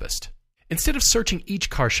Auto Tempest. Instead of searching each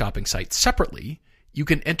car shopping site separately, you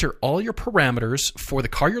can enter all your parameters for the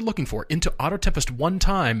car you're looking for into Auto Tempest one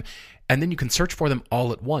time, and then you can search for them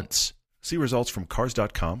all at once. See results from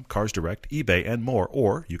Cars.com, Cars Direct, eBay, and more,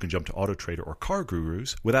 or you can jump to AutoTrader or Car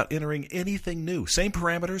Gurus without entering anything new. Same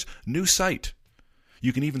parameters, new site.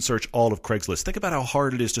 You can even search all of Craigslist. Think about how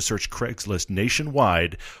hard it is to search Craigslist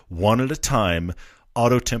nationwide, one at a time.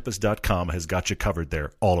 Autotempest.com has got you covered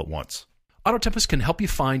there all at once. Auto Tempest can help you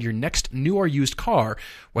find your next new or used car,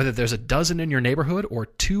 whether there's a dozen in your neighborhood or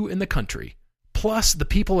 2 in the country. Plus, the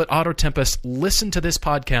people at Auto Tempest listen to this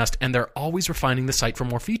podcast, and they're always refining the site for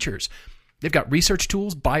more features. They've got research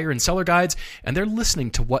tools, buyer and seller guides, and they're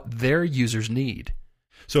listening to what their users need.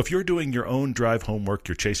 So if you're doing your own drive homework,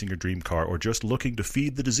 you're chasing your dream car, or just looking to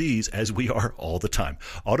feed the disease, as we are all the time,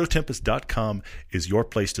 Autotempest.com is your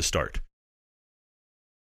place to start.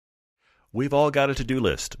 We've all got a to-do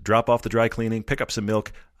list. Drop off the dry cleaning, pick up some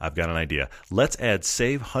milk. I've got an idea. Let's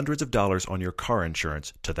save hundreds of dollars on your car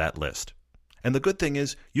insurance to that list. And the good thing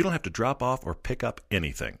is, you don't have to drop off or pick up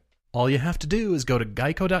anything. All you have to do is go to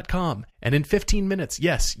Geico.com, and in 15 minutes,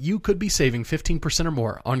 yes, you could be saving 15% or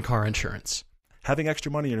more on car insurance. Having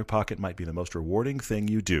extra money in your pocket might be the most rewarding thing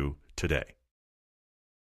you do today.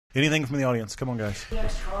 Anything from the audience? Come on, guys. The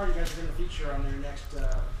next car you guys are going to feature on your next,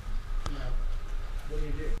 what do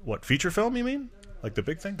you do? What, feature film, you mean? Like the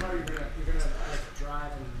big thing? What you're gonna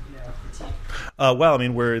drive and critique? Well, I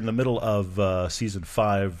mean, we're in the middle of season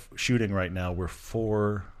 5 shooting right now. We're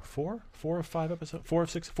four 4 or 5 episodes, 4 of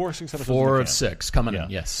 6 episodes. 4 of 6 coming in.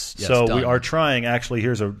 Yes. So done. we are trying. Actually,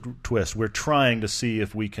 here's a twist. We're trying to see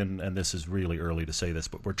if we can, and this is really early to say this,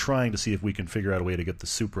 but we're trying to see if we can figure out a way to get the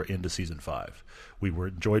Supra into season 5. We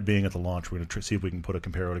enjoyed being at the launch. We're going to see if we can put a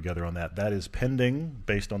comparo together on that. That is pending,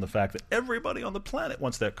 based on the fact that everybody on the planet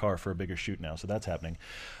wants that car for a bigger shoot now. So that's happening.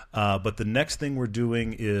 But the next thing we're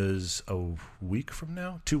doing is a week from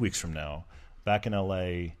now, 2 weeks from now, back in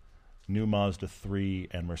LA. New Mazda 3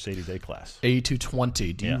 and Mercedes A-Class.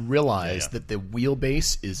 A220. Do you realize that the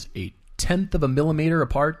wheelbase is a 1/10 of a millimeter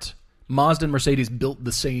apart? Mazda and Mercedes built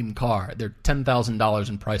the same car. They're $10,000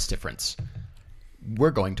 in price difference.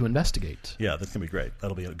 We're going to investigate. Yeah, that's going to be great.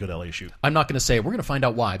 That'll be a good LA shoot. I'm not going to say we're going to find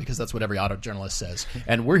out why, because that's what every auto journalist says.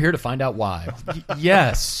 And we're here to find out why.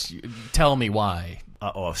 Yes, tell me why.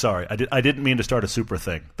 Sorry. I didn't mean to start a super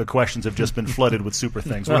thing. The questions have just been flooded with super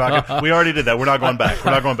things. We already did that. We're not going back.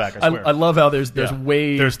 We're not going back, I swear. I love how there's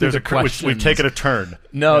ways there's a questions. We've taken a turn.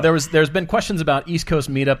 No, there's been questions about East Coast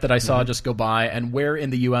meetup that I saw just go by, and where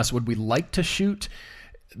in the U.S. would we like to shoot?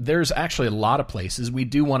 There's actually a lot of places. We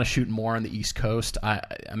do want to shoot more on the East Coast. I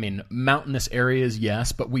mean, mountainous areas,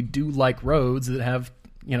 yes, but we do like roads that have,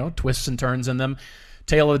 twists and turns in them.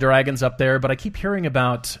 Tail of the Dragon's up there, but I keep hearing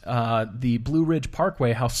about the Blue Ridge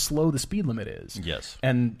Parkway, how slow the speed limit is. Yes.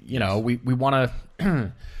 And, we want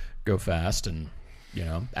to go fast and,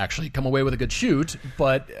 actually come away with a good shoot,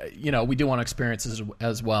 but, we do want experiences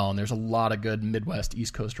as well, and there's a lot of good Midwest,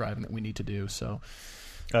 East Coast driving that we need to do, so...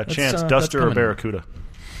 Chance, Duster or Barracuda?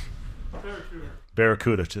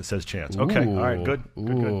 Barracuda says Chance. Okay, all right, good.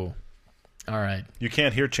 All right. You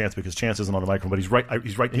can't hear Chance because Chance isn't on the microphone, but he's right.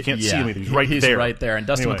 He's right. You can't see him either. He's right there. He's right there. And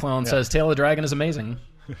Dustin McClellan says, "Tail of the Dragon is amazing."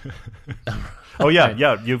 Oh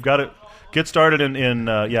yeah. You've got to get started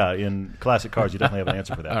in classic cars. You definitely have an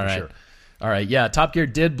answer for that. All right. Sure. All right. Yeah. Top Gear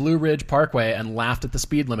did Blue Ridge Parkway and laughed at the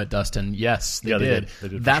speed limit, Dustin. Yes, they did. They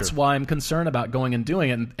did. That's why I'm concerned about going and doing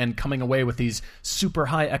it and coming away with these super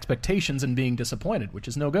high expectations and being disappointed, which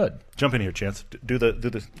is no good. Jump in here, Chance. Do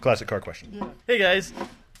the classic car question. Yeah. Hey guys.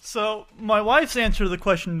 So my wife's answer to the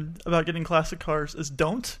question about getting classic cars is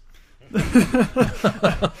don't.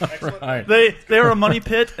 Right. They are a money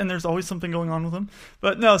pit, and there's always something going on with them.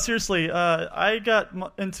 But no, seriously, I got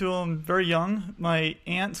into them very young. My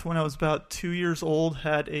aunt, when I was about 2 years old,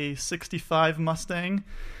 had a '65 Mustang,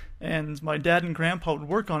 and my dad and grandpa would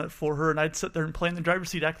work on it for her, and I'd sit there and play in the driver's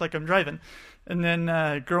seat, act like I'm driving. And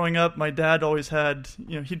then growing up, my dad always had,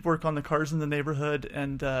 he'd work on the cars in the neighborhood,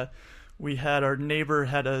 and our neighbor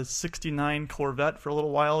had a '69 Corvette for a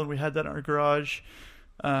little while, and we had that in our garage.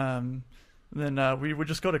 Then we would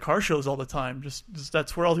just go to car shows all the time. Just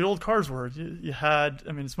that's where all the old cars were. You had,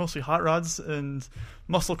 it's mostly hot rods and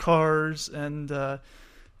muscle cars, and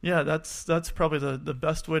that's probably the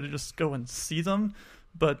best way to just go and see them.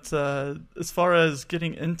 But as far as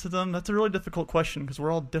getting into them, that's a really difficult question because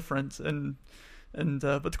we're all different.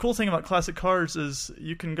 But the cool thing about classic cars is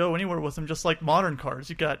you can go anywhere with them, just like modern cars.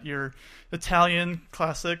 You got your Italian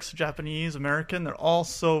classics, Japanese, American. They're all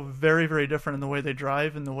so very, very different in the way they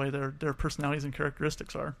drive and the way their personalities and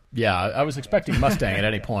characteristics are. Yeah, I was expecting Mustang at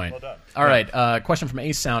any point. Well done. All right, question from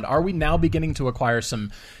Ace Sound. Are we now beginning to acquire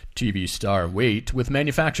some TV star weight with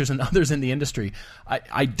manufacturers and others in the industry?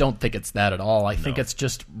 I don't think it's that at all. I think it's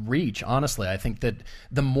just reach, honestly. I think that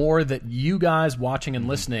the more that you guys watching and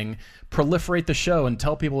listening proliferate the show and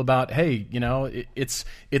tell people about, hey, it's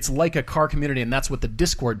like a car community, and that's what the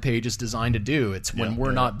Discord page is designed to do. It's when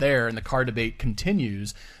we're not there and the car debate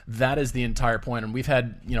continues, that is the entire point. And we've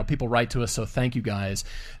had people write to us, so thank you guys.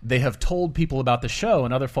 They have told people about the show,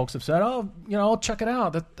 and other folks have said, oh, I'll check it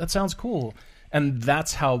out. That sounds cool. And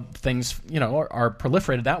that's how things, are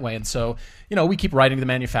proliferated that way. And so, we keep writing to the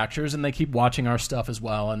manufacturers, and they keep watching our stuff as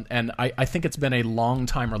well. And I think it's been a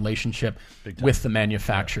long-time relationship with the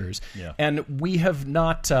manufacturers. Yeah. And we have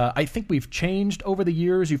not, I think we've changed over the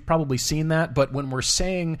years. You've probably seen that. But when we're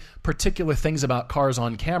saying particular things about cars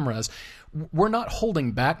on cameras, we're not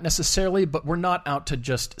holding back necessarily, but we're not out to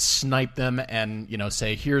just snipe them and,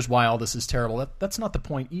 say, here's why all this is terrible. That's not the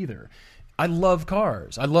point either. I love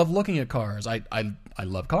cars. I love looking at cars. I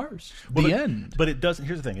love cars. The end. But it doesn't.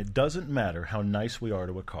 Here's the thing. It doesn't matter how nice we are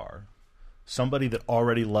to a car. Somebody that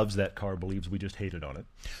already loves that car believes we just hated on it.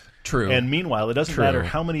 True. And meanwhile, it doesn't matter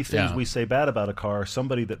how many things we say bad about a car.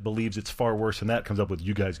 Somebody that believes it's far worse than that comes up with,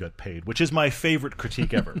 you guys got paid, which is my favorite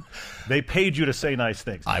critique ever. They paid you to say nice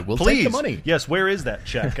things. I will take the money. Yes, where is that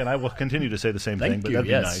check? And I will continue to say the same thing, but that'd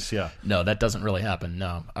be nice. Yeah. No, that doesn't really happen.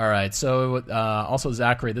 No. All right. So also,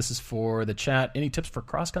 Zachary, this is for the chat. Any tips for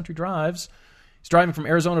cross-country drives He's driving from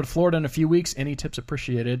Arizona to Florida in a few weeks. Any tips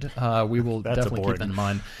appreciated? We will definitely keep that in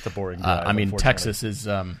mind. It's a boring drive, I mean, Texas is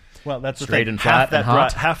that's straight and flat and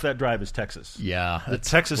hot. Half that drive is Texas. Yeah.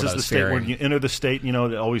 Texas is the state when you enter the state, it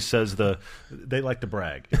always says they like to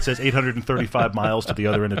brag. It says 835 miles to the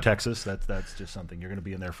other end of Texas. That's just something. You're going to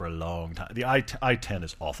be in there for a long time. The I-10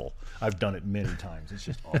 is awful. I've done it many times. It's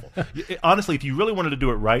just awful. Honestly, if you really wanted to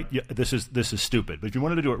do it right, this is stupid. But if you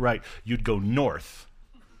wanted to do it right, you'd go north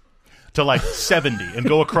to like 70 and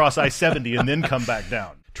go across I-70 and then come back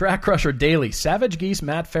down. Track Crusher Daily, Savage Geese,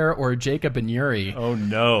 Matt Farah, or Jacob Benuri? Oh,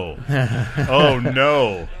 no. Oh,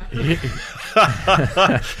 no.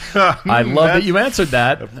 I love that you answered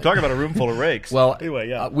that. Talk about a room full of rakes. Well, anyway,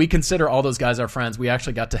 yeah. We consider all those guys our friends. We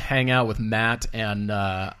actually got to hang out with Matt and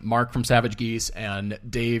Mark from Savage Geese and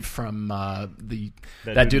Dave from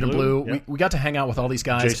That Dude in Blue. Yeah. We got to hang out with all these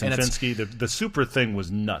guys. Jason Finsky. The super thing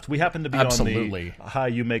was nuts. We happened to be on the Hi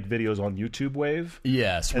You Make Videos on YouTube wave.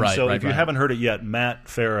 Yes, and right. So if you haven't heard it yet, Matt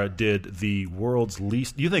Farah did the world's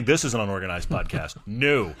least... You think this is an unorganized podcast?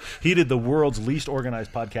 No. He did the world's least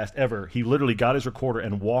organized podcast ever. He literally got his recorder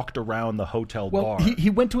and walked around the hotel bar.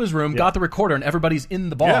 He went to his room, got the recorder, and everybody's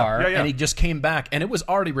in the bar, and he just came back, and it was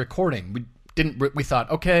already recording. We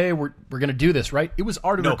thought, okay, we're going to do this, right? It was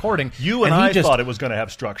already recording. You and I thought it was going to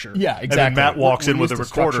have structure. Yeah, exactly. And then Matt walks in with a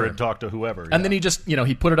recorder and talked to whoever. And then he just,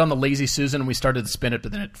 he put it on the Lazy Susan, and we started to spin it,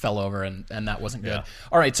 but then it fell over, and that wasn't good.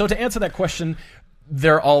 All right, so to answer that question,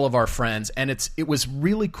 they're all of our friends, and it was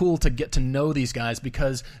really cool to get to know these guys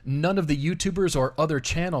because none of the YouTubers or other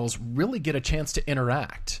channels really get a chance to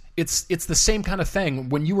interact. It's the same kind of thing.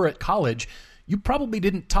 When you were at college, you probably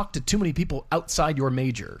didn't talk to too many people outside your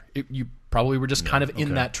major. You probably were just kind of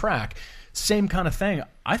in that track. Same kind of thing.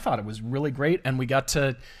 I thought it was really great, and we got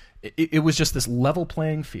to... It was just this level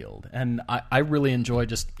playing field, and I really enjoyed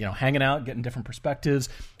just hanging out, getting different perspectives.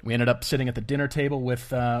 We ended up sitting at the dinner table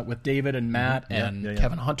with David and Matt and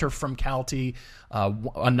Kevin Hunter from Calty,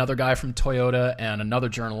 another guy from Toyota, and another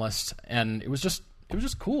journalist, and it was just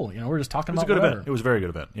cool. We were just talking about whatever. Event. It was a very good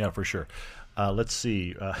event, yeah, for sure. Let's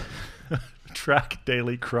see. Track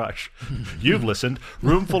Daily Crush. You've listened.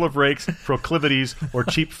 Room full of rakes, proclivities, or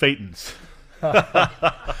cheap phaetons.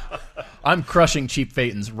 I'm crushing cheap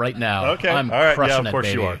phaetons right now. Okay. I'm all right. crushing of course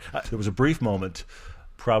it, baby. You are. There was a brief moment,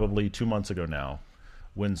 probably 2 months ago now,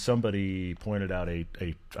 when somebody pointed out I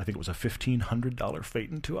think it was a $1,500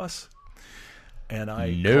 phaeton to us. And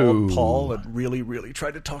I called Paul and really, really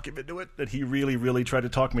tried to talk him into it. And he really, really tried to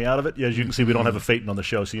talk me out of it. Yeah, as you can see, we don't have a Phaeton on the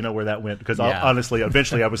show, so you know where that went. Because honestly,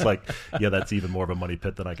 eventually I was like, yeah, that's even more of a money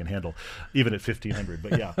pit than I can handle, even at $1,500.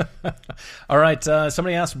 But yeah. All right.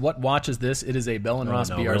 Somebody asked, what watch is this? It is a Bell & Ross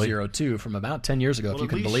BR02 from about 10 years ago, if you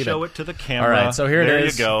can believe it. Show it to the camera. All right, so here it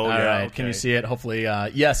is. There you go. All right, okay. Can you see it? Hopefully.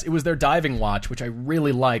 Yes, it was their diving watch, which I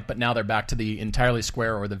really like, but now they're back to the entirely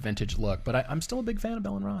square or the vintage look. But I'm still a big fan of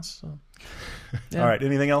Bell & Ross, so... Yeah. All right.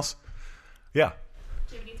 Anything else? Yeah.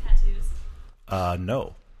 Do you have any tattoos?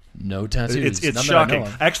 No. No tattoos. It's shocking.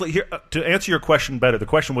 Actually, here to answer your question better, the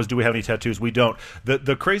question was, do we have any tattoos? We don't.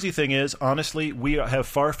 The crazy thing is, honestly, we have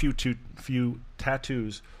far few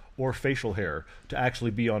tattoos or facial hair to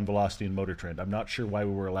actually be on Velocity and Motor Trend. I'm not sure why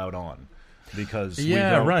we were allowed on, because we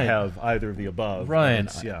don't have either of the above. Right.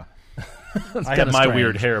 I have my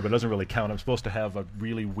weird hair, but it doesn't really count. I'm supposed to have a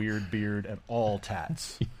really weird beard and all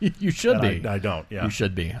tats. You should be. I don't. Yeah, you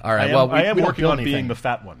should be. All right. I am working on being the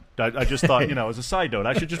fat one. I just thought, as a side note,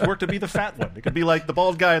 I should just work to be the fat one. It could be like the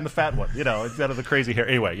bald guy and the fat one, instead of the crazy hair.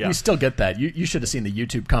 Anyway, yeah. You still get that. You should have seen the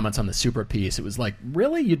YouTube comments on the Super piece. It was like,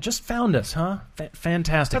 really? You just found us, huh?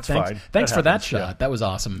 Fantastic. That's fine. Thanks for that shot. Yeah. That was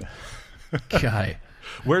awesome. Guy.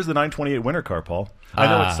 Where's the 928 winter car, Paul? I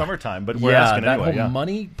know it's summertime, but we're asking anyway. That whole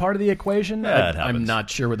money part of the equation, I'm not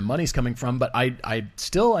sure where the money's coming from, but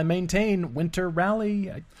I maintain winter rally.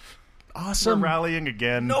 Awesome. We're rallying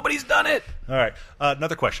again. Nobody's done it. All right.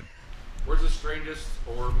 Another question. Where's the strangest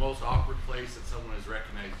or most awkward place that someone has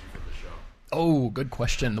recognized you from the show? Oh, good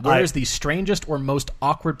question. Where is the strangest or most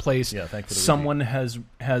awkward place someone has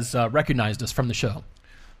recognized us from the show?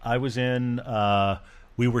 I was in...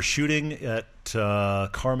 we were shooting at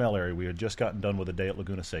Carmel area. We had just gotten done with a day at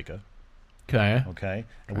Laguna Seca. Okay.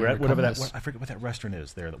 And we're at whatever I forget what that restaurant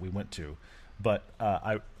is there that we went to. But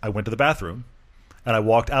I went to the bathroom, and I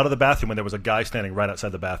walked out of the bathroom, and there was a guy standing right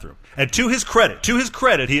outside the bathroom. And to his credit,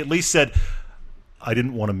 he at least said, I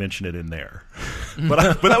didn't want to mention it in there.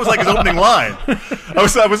 but that was like his opening line.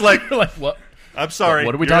 I was like, what? I'm sorry.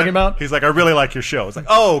 What are we talking about? He's like, I really like your show. It's like,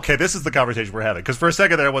 oh, okay, this is the conversation we're having. Because for a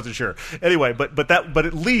second there, I wasn't sure. Anyway, but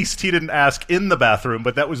at least he didn't ask in the bathroom.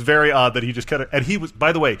 But that was very odd that he was,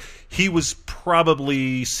 by the way, he was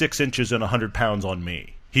probably 6 inches and 100 pounds on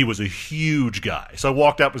me. He was a huge guy. So I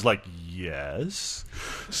walked up, was like, yes.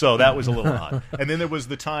 So that was a little odd. And then there was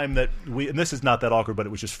the time that and this is not that awkward, but it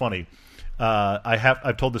was just funny.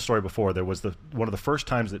 I've told this story before. There was one of the first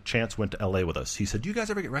times that Chance went to L.A. with us. He said, "Do you guys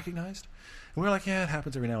ever get recognized?" And we were like, "Yeah, it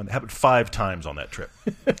happens every now and then." It happened 5 times on that trip.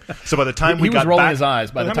 So by the time we got rolling back, his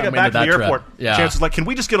eyes by the time we got back ended that to the airport, trip. Chance was like, "Can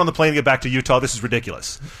we just get on the plane and get back to Utah? This is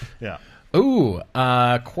ridiculous." Yeah. Ooh,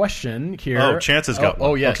 question here. Oh, Chance has got one.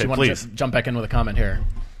 Oh, yes. Okay, you want please. to jump back in with a comment here?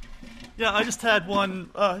 Yeah, I just had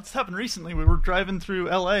one. It's happened recently. We were driving through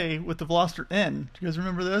L.A. with the Veloster N. Do you guys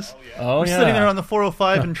remember this? Oh, yeah. We're sitting there on the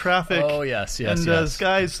 405 in traffic. Oh, yes. And this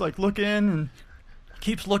guy's like looking and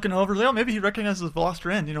keeps looking over. Like, oh, maybe he recognizes the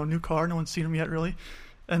Veloster N. New car. No one's seen him yet, really.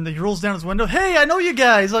 And he rolls down his window. "Hey, I know you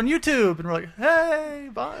guys on YouTube." And we're like, "Hey,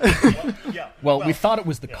 bye." Well, we thought it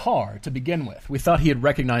was the car to begin with. We thought he had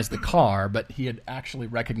recognized the car, but he had actually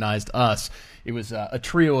recognized us. It was a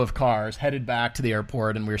trio of cars headed back to the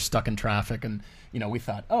airport, and we were stuck in traffic. And we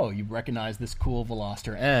thought, "Oh, you recognize this cool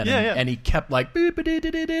Veloster N?" And he kept like,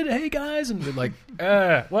 "Hey guys," and we're like,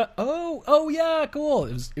 "What? Oh yeah, cool."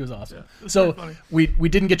 It was awesome. Yeah, so we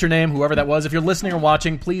didn't get your name, whoever that was. If you're listening or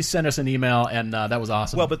watching, please send us an email, and that was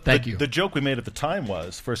awesome. Well, but thank you. The joke we made at the time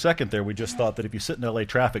was, for a second there, we just thought that if you sit in LA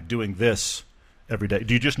traffic doing this every day,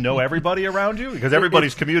 do you just know everybody around you? Because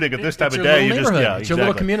everybody's commuting at this time of day. It's your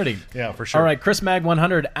little community. Yeah, for sure. All right, Chris Mag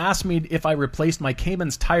 100 asked me if I replaced my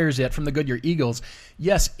Cayman's tires yet from the Goodyear Eagles.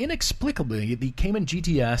 Yes, inexplicably, the Cayman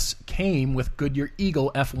GTS came with Goodyear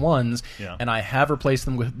Eagle F1s, and I have replaced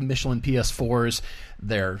them with Michelin PS4s.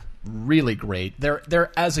 They're really great.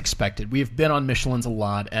 They're as expected. We've been on Michelin's a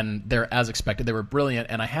lot, and they're as expected. They were brilliant,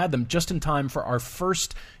 and I had them just in time for our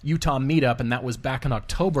first Utah meetup, and that was back in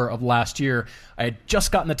October of last year. I had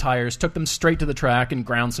just gotten the tires, took them straight to the track, and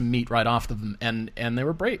ground some meat right off of them, and they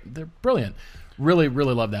were great. They're brilliant. Really,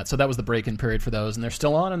 really love that. So that was the break-in period for those, and they're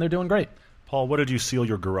still on, and they're doing great. Paul, what did you seal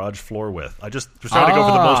your garage floor with? I just was trying to go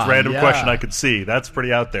for the most random question I could see. That's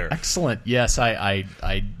pretty out there. Excellent. Yes, I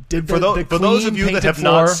did for those of you that have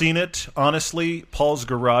floor. not seen it, honestly, Paul's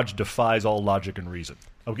garage defies all logic and reason.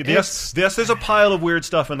 Okay, yes, there's a pile of weird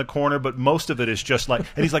stuff in the corner, but most of it is just like,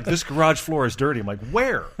 and he's like, "This garage floor is dirty." I'm like,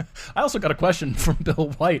 "Where?" I also got a question from Bill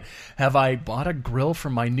White. Have I bought a grill for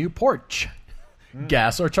my new porch?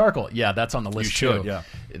 Gas or charcoal? Yeah, that's on the list too. Yeah,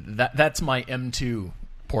 that's my M2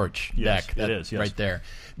 porch deck. It is, yes. Right there.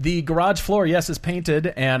 The garage floor, yes, is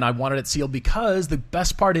painted, and I wanted it sealed because the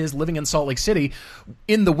best part is living in Salt Lake City.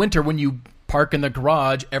 In the winter, when you park in the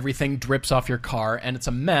garage, everything drips off your car, and it's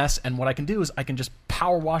a mess. And what I can do is I can just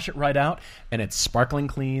power wash it right out, and it's sparkling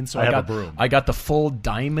clean. So I have a broom. I got the full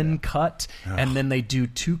diamond cut, and then they do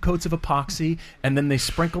 2 coats of epoxy, and then they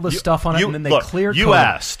sprinkle the stuff on it, and then they clear coat. You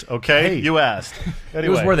asked, okay? Hey, you asked. Anyway, it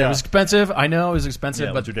was worth it. It was expensive. I know it was expensive,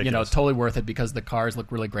 it but was ridiculous. Totally worth it because the cars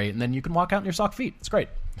look really great, and then you can walk out in your sock feet. It's great.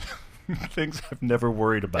 Things I've never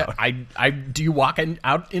worried about. Do you walk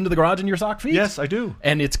out into the garage in your sock feet? Yes, I do.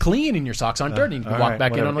 And it's clean, and your socks aren't dirty. You can walk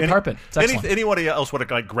back in on the carpet. It's excellent. Anybody else want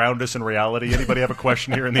to ground us in reality? Anybody have a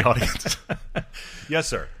question here in the audience? Yes,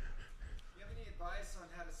 sir. Do you have any advice on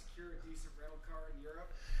how to secure a decent rental car in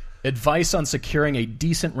Europe? Advice on securing a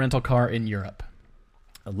decent rental car in Europe.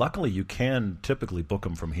 Luckily, you can typically book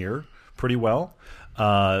them from here pretty well.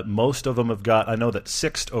 Most of them have got, I know that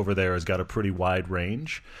Sixt over there has got a pretty wide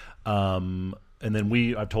range. And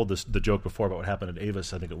then I've told the joke before about what happened at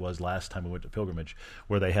Avis, I think it was last time we went to Pilgrimage,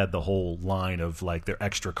 where they had the whole line of like their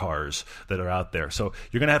extra cars that are out there. So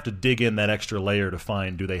you're going to have to dig in that extra layer to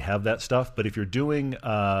find, do they have that stuff? But if you're doing,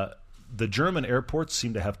 the German airports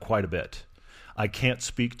seem to have quite a bit. I can't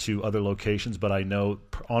speak to other locations, but I know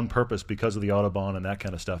on purpose because of the Autobahn and that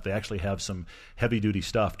kind of stuff, they actually have some heavy-duty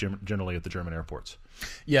stuff generally at the German airports.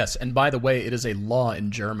 Yes, and by the way, it is a law in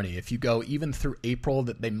Germany. If you go even through April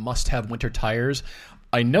that they must have winter tires.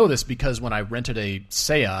 I know this because when I rented a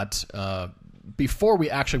Seat, before we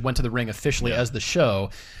actually went to the ring officially as the show,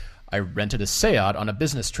 I rented a Seat on a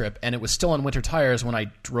business trip, and it was still on winter tires when I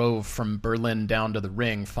drove from Berlin down to the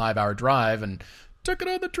ring, 5-hour drive, and took it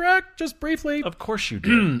on the track just briefly. Of course you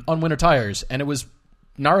did. On winter tires, and it was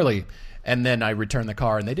gnarly. And then I returned the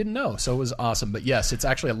car, and they didn't know, so it was awesome. But yes, it's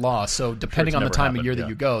actually a law. So depending on the time of year that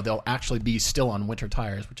you go, they'll actually be still on winter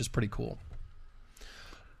tires, which is pretty cool.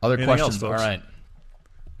 Other questions? All right.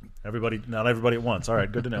 Not everybody at once. All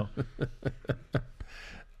right, good to know.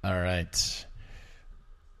 All right.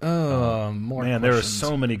 Oh, more man, questions. There are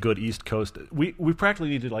so many good East Coast. We practically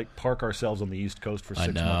need to like park ourselves on the East Coast for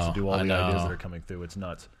 6 months to do all the ideas that are coming through. It's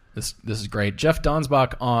nuts. This is great. Jeff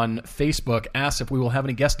Donsbach on Facebook asks if we will have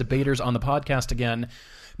any guest debaters on the podcast again.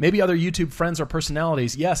 Maybe other YouTube friends or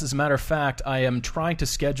personalities. Yes, as a matter of fact, I am trying to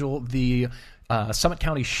schedule the Summit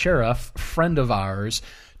County Sheriff, friend of ours,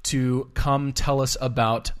 to come tell us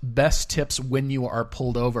about best tips when you are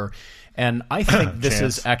pulled over. And I think this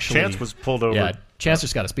is actually... Chance was pulled over. Yeah, Chance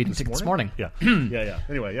just got a speeding ticket this morning. Yeah.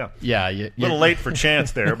 Anyway, yeah. Yeah. A little late for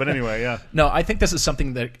Chance there, but anyway, yeah. No, I think this is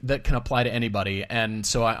something that can apply to anybody. And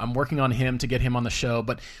so I'm working on him to get him on the show.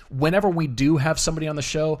 But whenever we do have somebody on the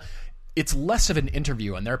show, it's less of an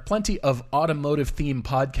interview. And there are plenty of automotive-themed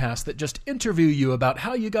podcasts that just interview you about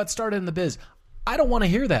how you got started in the biz. I don't want to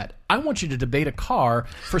hear that. I want you to debate a car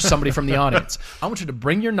for somebody from the audience. I want you to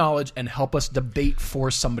bring your knowledge and help us debate for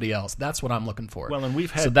somebody else. That's what I'm looking for. Well, and we've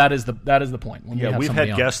had... So that is the point. We've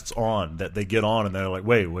had guests on that they get on and they're like,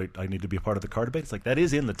 wait, I need to be a part of the car debate. It's like, that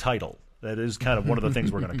is in the title. That is kind of one of the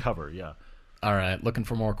things we're going to cover, yeah. All right, looking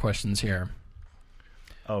for more questions here.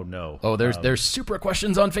 Oh, no. Oh, there's super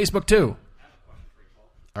questions on Facebook, too.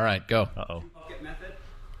 All right, go. Uh-oh.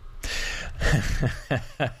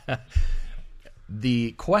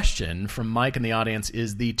 The question from Mike in the audience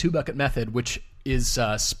is the 2-bucket method, which is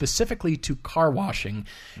specifically to car washing,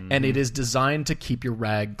 and it is designed to keep your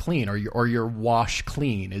rag clean or your wash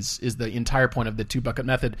clean is the entire point of the 2-bucket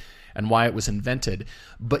method and why it was invented.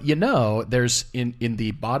 But there's in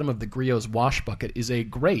the bottom of the Griot's wash bucket is a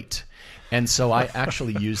grate, and so I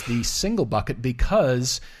actually use the single bucket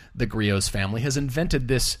because the Griot's family has invented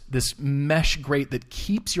this mesh grate that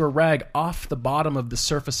keeps your rag off the bottom of the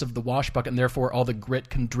surface of the wash bucket, and therefore all the grit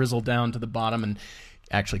can drizzle down to the bottom and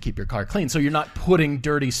actually keep your car clean. So you're not putting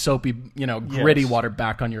dirty, soapy, gritty water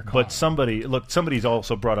back on your car. But somebody's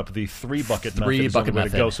also brought up the 3-bucket method. 3-bucket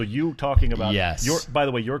method. To go. So you talking about by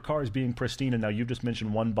the way, your car is being pristine, and now you just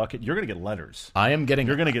mentioned 1 bucket. You're going to get letters. I'm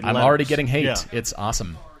already getting hate. Yeah. It's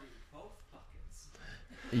awesome.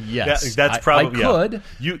 Yes, that's probably. I could.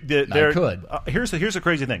 I could. Here's the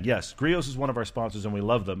crazy thing. Yes, Griot's is one of our sponsors, and we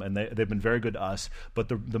love them, and they've been very good to us. But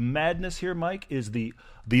the madness here, Mike, is the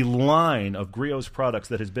line of Griot's products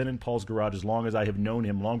that has been in Paul's garage as long as I have known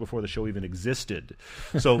him, long before the show even existed.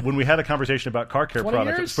 So when we had a conversation about car care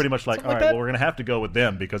products, it was pretty much like, all right, well, we're going to have to go with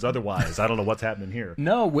them because otherwise, I don't know what's happening here.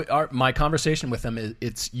 No, my conversation with them is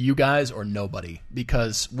it's you guys or nobody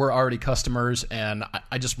because we're already customers, and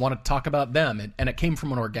I just want to talk about them, and it came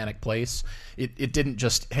from an organic place. It didn't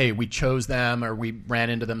just, hey, we chose them or we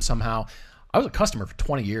ran into them somehow. I was a customer for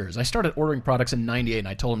 20 years. I started ordering products in 98, and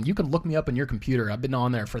I told them, you can look me up in your computer. I've been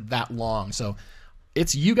on there for that long. So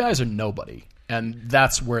it's you guys or nobody, and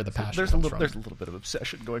that's where the passion comes from. There's a little bit of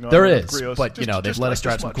obsession going on. There is, Griot's, but they've let us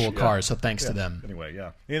drive some cool cars, so thanks to them. Anyway,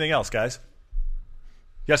 yeah. Anything else, guys?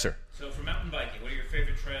 Yes, sir. So for mountain biking, what are your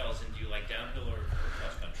favorite trails, and do you like downhill or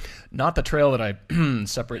cross country? Not the trail that I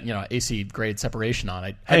separate, AC grade separation on.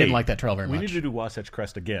 I didn't like that trail very much. We need to do Wasatch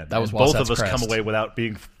Crest again. That was Wasatch Crest. Both of us come away without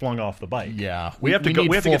being flung off the bike. Yeah, we have to go.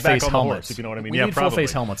 We have to get back on the horse, if you know what I mean. We need full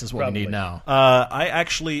face helmets is what we need now. I've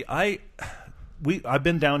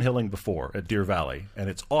been downhilling before at Deer Valley, and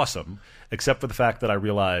it's awesome, except for the fact that I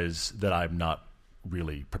realize that I'm not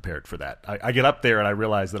really prepared for that. I get up there and I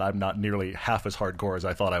realize that I'm not nearly half as hardcore as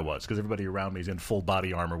I thought I was because everybody around me is in full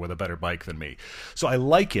body armor with a better bike than me. So I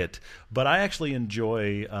like it, but I actually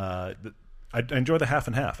enjoy I enjoy the half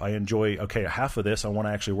and half. I enjoy, half of this I want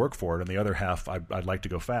to actually work for it, and the other half I'd like to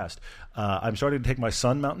go fast. I'm starting to take my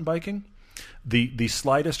son mountain biking. The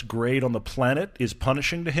slightest grade on the planet is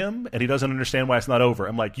punishing to him, and he doesn't understand why it's not over.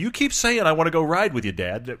 I'm like, you keep saying I want to go ride with you,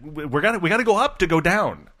 Dad. We got to go up to go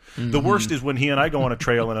down. Mm-hmm. The worst is when he and I go on a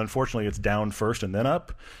trail, and unfortunately it's down first and then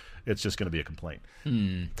up. It's just going to be a complaint.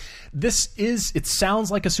 It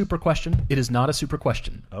sounds like a super question. It is not a super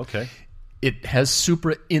question. Okay. It has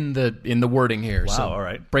super in the wording here. Wow, so all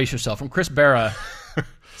right. Brace yourself. From Chris Barra.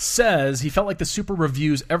 Says he felt like the super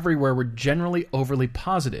reviews everywhere were generally overly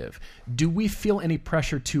positive. Do we feel any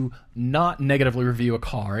pressure to not negatively review a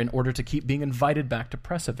car in order to keep being invited back to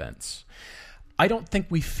press events? I don't think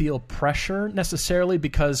we feel pressure necessarily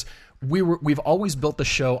because we've always built the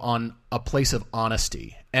show on a place of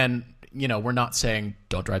honesty. And, we're not saying,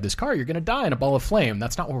 don't drive this car, you're going to die in a ball of flame.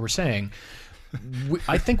 That's not what we're saying.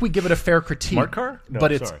 I think we give it a fair critique. Smart car? No,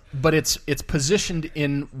 but it's positioned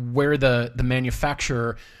in where the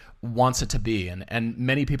manufacturer wants it to be, and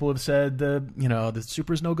many people have said the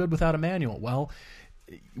Supra is no good without a manual. Well,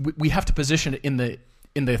 we have to position it in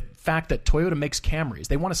the fact that Toyota makes Camrys.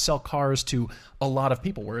 They want to sell cars to a lot of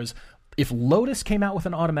people. Whereas if Lotus came out with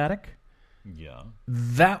an automatic, Yeah.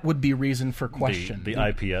 That would be reason for question. The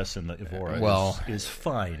IPS and the Evora is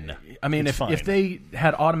fine. I mean, if they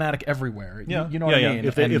had automatic everywhere, you know what I mean?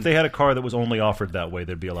 If they had a car that was only offered that way,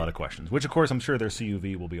 there'd be a lot of questions. Which, of course, I'm sure their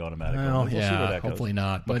CUV will be automatic. Well, we'll see where that goes. Hopefully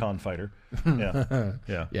not. Macan Fighter. Yeah.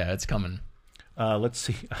 Yeah, it's coming. Let's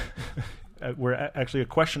see. We're actually a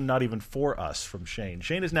question not even for us from Shane.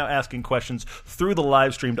 Shane is now asking questions through the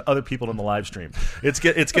live stream to other people in the live stream. It's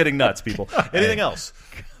getting nuts, people. Anything else?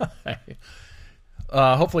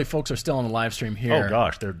 Hopefully, folks are still on the live stream here. Oh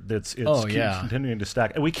gosh, it's continuing to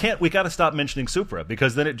stack. And we got to stop mentioning Supra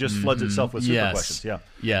because then it just floods itself with Supra questions. Yeah.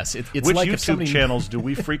 Yes. It's Which like YouTube channels do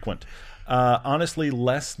we frequent? Honestly,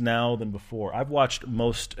 less now than before. I've watched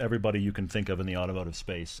most everybody you can think of in the automotive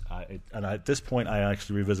space, and at this point, I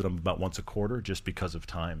actually revisit them about once a quarter, just because of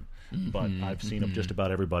time. But I've seen of just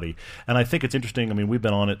about everybody, and I think it's interesting. I mean, we've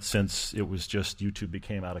been on it since it was just YouTube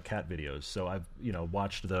became out of cat videos. So I've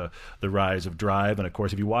watched the rise of Drive, and of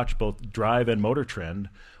course, if you watch both Drive and Motor Trend,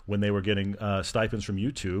 when they were getting stipends from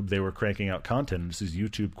YouTube, they were cranking out content. As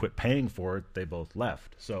YouTube quit paying for it, they both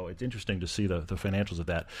left. So it's interesting to see the financials of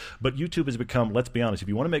that. But YouTube has become, let's be honest, if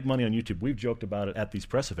you want to make money on YouTube, we've joked about it at these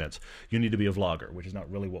press events, you need to be a vlogger, which is not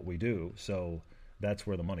really what we do. So that's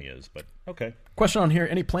where the money is. But okay. Question on here,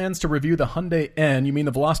 any plans to review the Hyundai N? You mean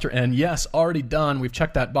the Veloster N? Yes, already done. We've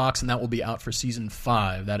checked that box, and that will be out for Season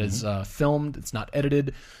 5. That is filmed. It's not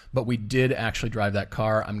edited, but we did actually drive that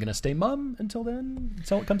car. I'm going to stay mum until then,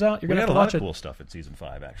 until it comes out. You're going to have to watch it. We had a lot of cool stuff in Season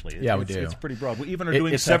 5, actually. We do. It's pretty broad. We even are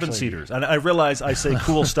doing 7-seaters. And I realize I say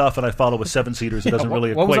cool stuff, and I follow with 7-seaters. It doesn't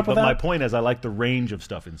really equate. But my point is I like the range of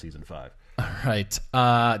stuff in Season 5. All right.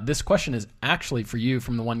 This question is actually for you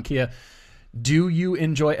from the One Kia. Do you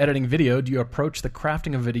enjoy editing video? Do you approach the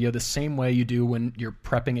crafting of video the same way you do when you're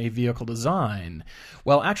prepping a vehicle design?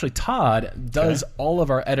 Well, actually, Todd does all of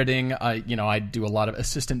our editing. I do a lot of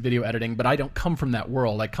assistant video editing, but I don't come from that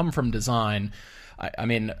world. I come from design. I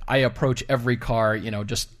mean, I approach every car,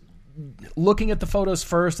 just looking at the photos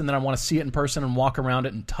first, and then I want to see it in person and walk around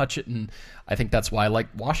it and touch it. And I think that's why I like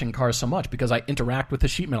washing cars so much, because I interact with the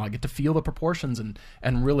sheet metal. I get to feel the proportions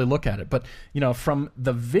and really look at it. But from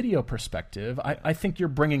the video perspective, I think you're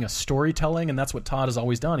bringing a storytelling, and that's what Todd has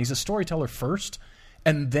always done. He's a storyteller first,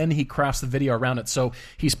 and then he crafts the video around it. So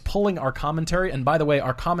he's pulling our commentary, and by the way,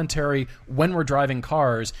 our commentary when we're driving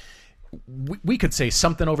cars, we could say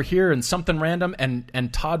something over here and something random,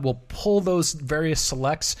 and Todd will pull those various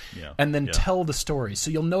selects and then tell the story.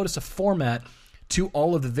 So you'll notice a format to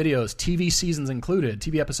all of the videos, TV seasons included,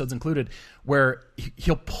 TV episodes included, where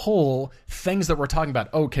he'll pull things that we're talking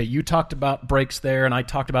about. Okay, you talked about brakes there, and I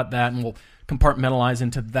talked about that, and we'll compartmentalize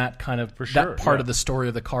into that kind of that part of the story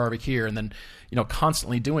of the car over here, and then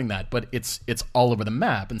constantly doing that. But it's all over the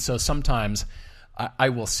map, and so sometimes I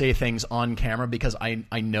will say things on camera because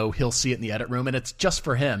I know he'll see it in the edit room, and it's just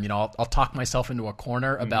for him. I'll talk myself into a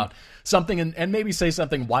corner about something and maybe say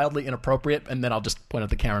something wildly inappropriate, and then I'll just point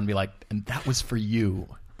at the camera and be like, and that was for you.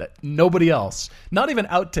 That nobody else, not even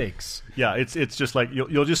outtakes. Yeah, it's just like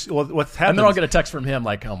you'll just what happens. And then I'll get a text from him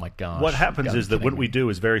like, "Oh my gosh." What happens is that what we do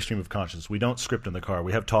is very stream of consciousness. We don't script in the car.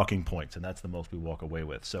 We have talking points, and that's the most we walk away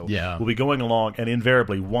with. So we'll be going along, and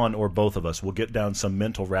invariably one or both of us will get down some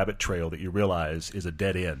mental rabbit trail that you realize is a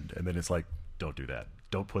dead end, and then it's like, don't do that.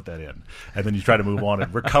 Don't put that in. And then you try to move on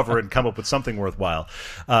and recover and come up with something worthwhile.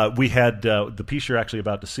 We had the piece you're actually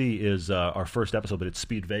about to see is our first episode, but it's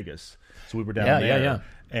Speed Vegas. So we were down there.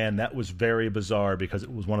 And that was very bizarre because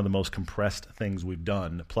it was one of the most compressed things we've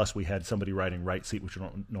done. Plus, we had somebody riding right seat, which we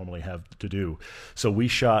don't normally have to do. So we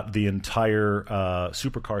shot the entire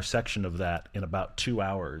supercar section of that in about 2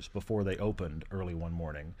 hours before they opened early one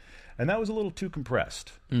morning. And that was a little too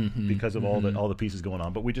compressed because of all the pieces going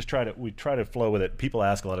on. But we just try to flow with it. People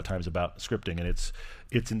ask a lot of times about scripting, and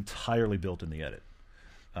it's entirely built in the edit,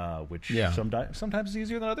 which sometimes is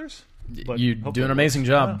easier than others. But you do an amazing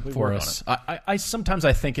job for us. I sometimes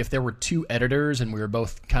I think if there were two editors and we were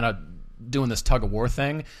both kind of doing this tug of war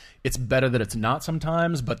thing, it's better that it's not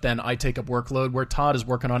sometimes. But then I take up workload where Todd is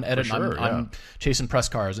working on edit. Sure, I'm chasing press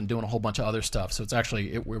cars and doing a whole bunch of other stuff. So it's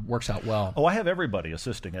actually it works out well. Oh, I have everybody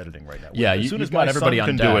assisting editing right now. Yeah, as soon as my son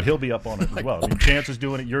can do it, he'll be up on it as well. I mean, Chance is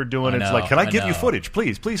doing it. You're doing it. It's like, can I give you footage,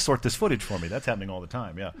 please? Please sort this footage for me. That's happening all the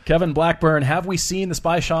time. Yeah. Kevin Blackburn, have we seen the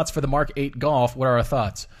spy shots for the Mark 8 Golf? What are our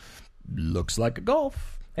thoughts? Looks like a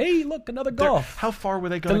Golf. Hey, look, another Golf. How far were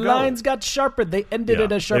they going to go? The lines got sharper. They ended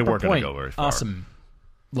at a sharper point. They weren't going to go very far. Awesome.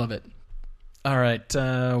 Love it. All right,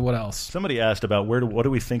 what else? Somebody asked about what do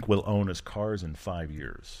we think we'll own as cars in 5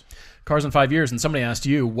 years? Cars in 5 years, and somebody asked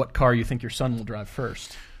you what car you think your son will drive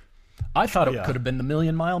first. I thought it could have been the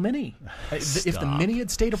Million Mile Mini. If the Mini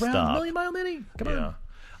had stayed around, the Million Mile Mini. Come on.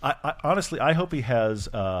 I honestly, I hope he has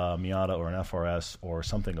a Miata or an FRS or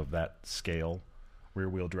something of that scale,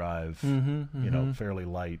 rear-wheel drive, fairly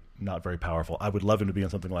light, not very powerful. I would love him to be on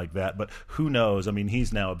something like that, but who knows? I mean,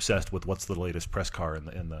 he's now obsessed with what's the latest press car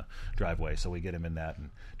in the driveway, so we get him in that and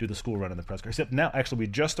do the school run in the press car. Except now, actually, we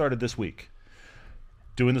just started this week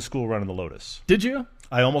doing the school run in the Lotus. Did you?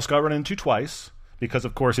 I almost got run into twice because,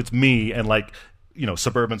 of course, it's me and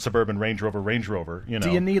suburban Range Rover.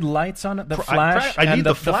 Do you need lights on it? The flash? I need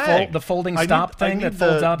the flag. The folding stop thing that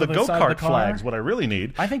folds out to the side of the car? Flag's what I really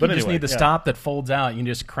need. I think you just need the stop that folds out. You can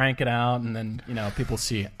just crank it out, and then people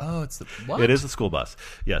see, oh, it's the what? It is the school bus.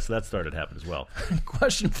 Yes, that started happening as well.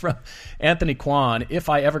 Question from Anthony Kwan. If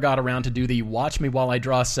I ever got around to do the Watch Me While I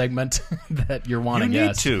Draw segment that you're wanting, you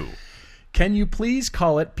need to. Can you please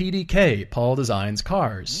call it PDK, Paul Designs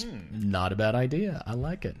Cars? Not a bad idea. I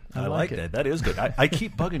like it. I like it. That is good. I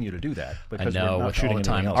keep bugging you to do that because I know, we're not shooting all the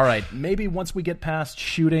time. else. All right, maybe once we get past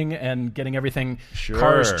shooting and getting everything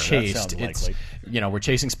cars chased, we're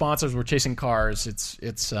chasing sponsors, we're chasing cars.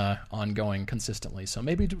 It's ongoing consistently. So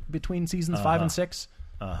maybe between seasons 5 and 6.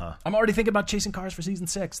 I'm already thinking about chasing cars for season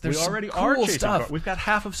 6. There's we already cool are chasing stuff. cars. We've got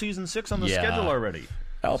half of season 6 on the schedule already.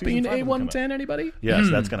 Alpine A110, anybody? Yes,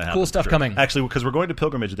 that's going to happen. Cool stuff coming. Actually, because we're going to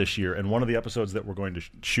Pilgrimage this year, and one of the episodes that we're going to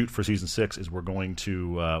shoot for season 6 is we're going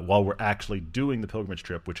to, while we're actually doing the Pilgrimage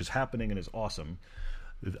trip, which is happening and is awesome,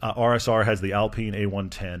 RSR has the Alpine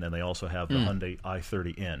A110, and they also have the Hyundai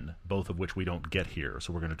i30N, both of which we don't get here.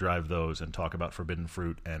 So we're going to drive those and talk about Forbidden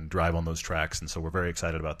Fruit and drive on those tracks, and so we're very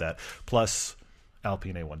excited about that. Plus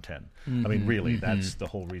Alpine A110. I mean, really, that's the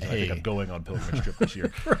whole reason I think I'm going on Pilgrimage trip this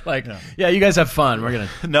year. Yeah, you guys have fun. We're gonna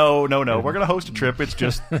No. We're gonna host a trip. It's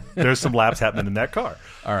just there's some laps happening in that car.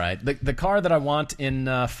 All right, the car that I want in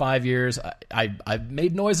 5 years. I've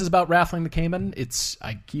made noises about raffling the Cayman.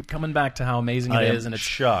 I keep coming back to how amazing it is, and it's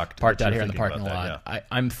shocked parked out here in the parking lot. Yeah.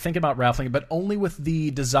 I'm thinking about raffling it, but only with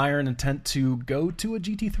the desire and intent to go to a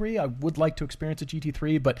GT3. I would like to experience a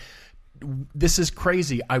GT3, but this is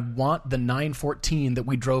crazy. I want the 914 that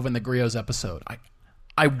we drove in the Griots episode.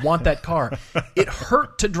 I want that car. It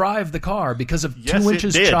hurt to drive the car because of 2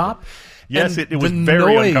 inches chop. Yes, it was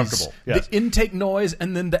very uncomfortable. Yes. The intake noise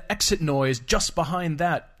and then the exit noise just behind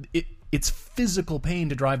that. It's physical pain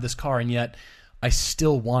to drive this car, and yet I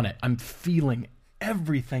still want it. I'm feeling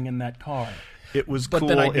everything in that car. It was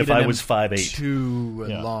cool if I was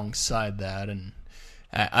 5'8". Alongside that, and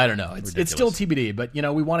I don't know. It's still TBD, but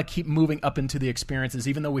we want to keep moving up into the experiences.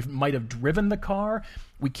 Even though we might have driven the car,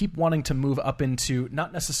 we keep wanting to move up into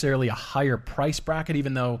not necessarily a higher price bracket,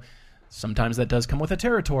 even though sometimes that does come with a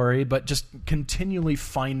territory, but just continually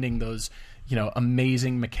finding those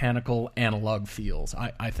amazing mechanical analog feels,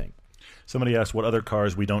 I think. Somebody asked what other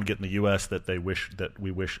cars we don't get in the U.S. that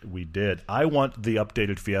we wish we did. I want the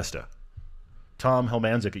updated Fiesta. Tom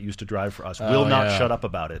Helmanzik, it used to drive for us, will not shut up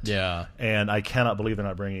about it. Yeah. And I cannot believe they're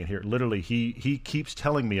not bringing it here. Literally, he keeps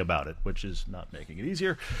telling me about it, which is not making it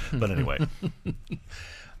easier. But anyway.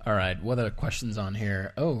 All right. What other questions on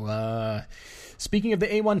here? Speaking of the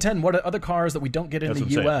A110, what are other cars that we don't get in the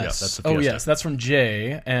U.S.? Yeah, that's the Fiesta. Yes. That's from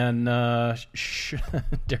Jay. And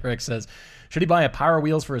Derek says, should he buy a Power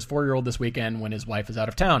Wheels for his 4-year-old this weekend when his wife is out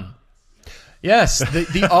of town? Yes,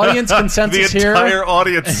 the audience consensus here. The entire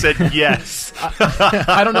audience said yes.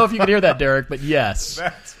 I don't know if you could hear that, Derek, but yes.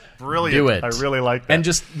 That's brilliant. Do it. I really like that. And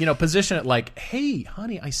just, position it like, hey,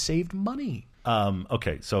 honey, I saved money.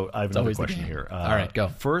 Okay, so I have another question here. All right, go.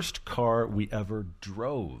 First car we ever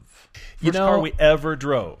drove. Car we ever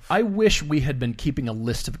drove. I wish we had been keeping a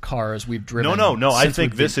list of cars we've driven. No. I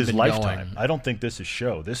think this is lifetime. I don't think this is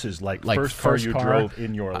show. This is like first car you drove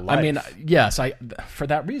in your life. I mean, yes. For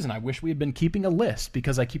that reason, I wish we had been keeping a list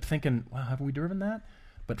because I keep thinking, wow, have we driven that?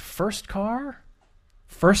 But first car,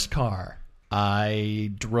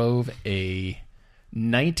 I drove a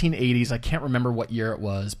 1980s, I can't remember what year it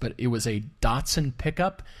was, but it was a Datsun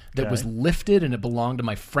pickup that was lifted, and it belonged to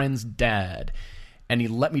my friend's dad. And he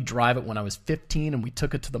let me drive it when I was 15, and we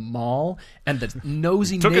took it to the mall. And the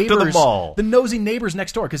nosy neighbors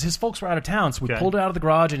next door, because his folks were out of town, so we pulled it out of the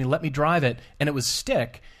garage, and he let me drive it, and it was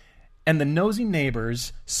stick. And the nosy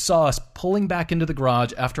neighbors saw us pulling back into the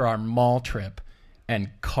garage after our mall trip and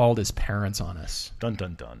called his parents on us. Dun,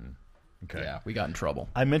 dun, dun. Okay. Yeah, we got in trouble.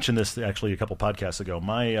 I mentioned this actually a couple podcasts ago.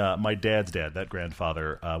 My dad's dad, that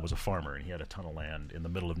grandfather, was a farmer, and he had a ton of land in the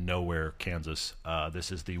middle of nowhere, Kansas.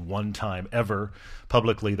 This is the one time ever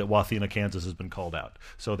publicly that Wathena, Kansas has been called out.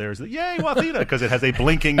 So there's the, yay, Wathena, because it has a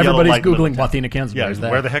blinking yellow light. Everybody's Googling Wathena, Kansas. Yeah,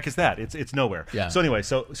 where the heck is that? It's nowhere. Yeah. So anyway,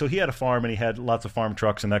 so he had a farm, and he had lots of farm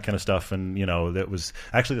trucks and that kind of stuff, and that was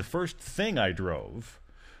actually the first thing I drove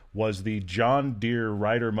was the John Deere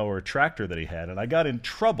rider mower tractor that he had, and I got in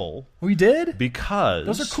trouble. We did? Because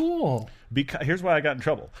those are cool. Here's why I got in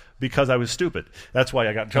trouble. Because I was stupid. That's why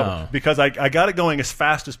I got in trouble. Because I got it going as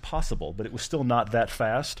fast as possible, but it was still not that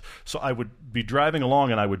fast. So I would be driving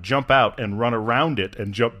along, and I would jump out and run around it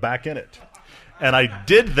and jump back in it. And I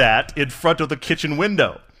did that in front of the kitchen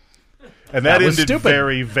window. And that ended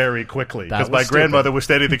very, very quickly because my grandmother was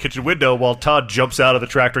standing in the kitchen window while Todd jumps out of the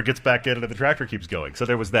tractor, gets back in, and the tractor keeps going. So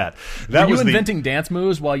there was that. Were you inventing dance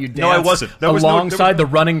moves while you danced? No, I wasn't. Alongside the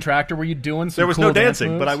running tractor, were you doing some There was cool no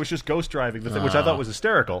dancing, moves? but I was just ghost driving, which I thought was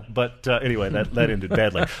hysterical. But anyway, that ended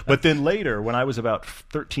badly. But then later, when I was about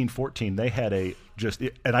 13, 14, they had and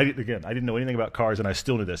I didn't know anything about cars, and I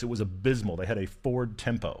still knew this. It was abysmal. They had a Ford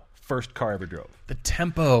Tempo. First car I ever drove. The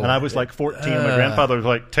Tempo. And I was like 14, and my grandfather was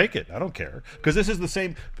like, take it, I don't care. Because this is the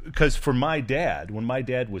same, because for my dad, when my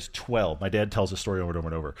dad was 12, my dad tells a story over and over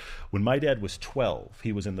and over. When my dad was 12,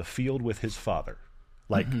 he was in the field with his father,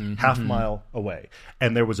 like half a mile away.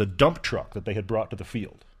 And there was a dump truck that they had brought to the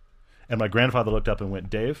field. And my grandfather looked up and went,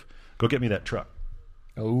 Dave, go get me that truck.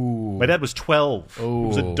 Oh. My dad was 12. It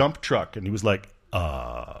was a dump truck, and he was like,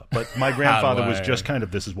 But my grandfather was just kind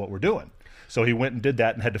of, this is what we're doing. So he went and did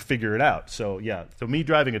that and had to figure it out. So, yeah. So me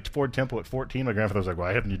driving a Ford Tempo at 14, my grandfather was like,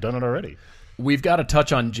 why haven't you done it already? We've got to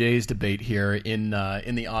touch on Jay's debate here in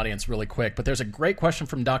the audience really quick. But there's a great question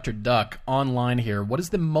from Dr. Duck online here. What is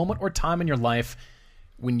the moment or time in your life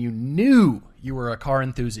when you knew you were a car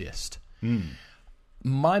enthusiast?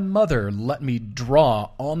 My mother let me draw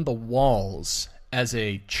on the walls as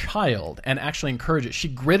a child and actually encourage it. She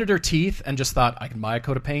gritted her teeth and just thought, I can buy a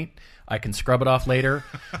coat of paint. I can scrub it off later.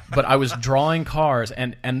 But I was drawing cars,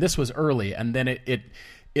 and this was early, and then it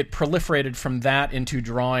proliferated from that into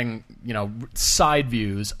drawing, side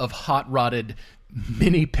views of hot-rodded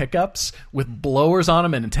mini pickups with blowers on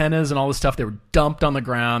them and antennas and all this stuff. They were dumped on the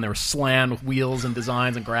ground. They were slammed with wheels and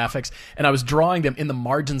designs and graphics, and I was drawing them in the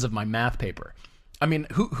margins of my math paper. I mean,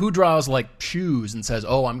 who draws like shoes and says,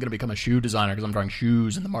 "Oh, I'm going to become a shoe designer because I'm drawing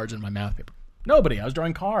shoes in the margin of my math paper"? Nobody. I was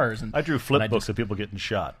drawing cars. And I drew flip books of people getting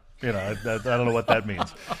shot. I don't know what that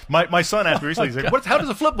means. My son asked me recently, he's like, how does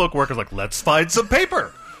a flip book work? I was like, let's find some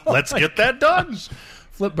paper. Let's get that done.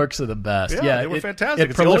 Flip books are the best. Yeah, they were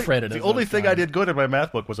fantastic. It proliferated. The only thing I did good in my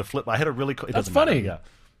math book was a flip. I had a really cool... That's funny. Yeah.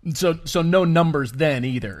 So no numbers then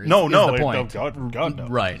either. No. The point. God, no.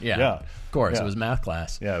 Right, yeah. Of course, it was math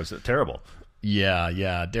class. Yeah, it was terrible.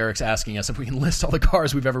 Yeah. Derek's asking us if we can list all the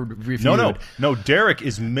cars we've ever reviewed. No. Derek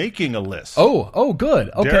is making a list. Oh,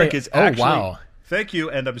 good. Okay. Derek is actually... wow. Thank you,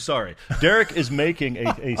 and I'm sorry. Derek is making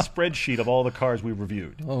a spreadsheet of all the cars we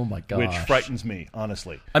reviewed. Oh, my gosh. Which frightens me,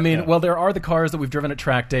 honestly. I mean, well, there are the cars that we've driven at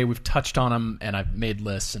track day. We've touched on them, and I've made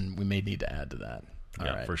lists, and we may need to add to that. All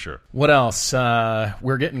right. For sure. What else?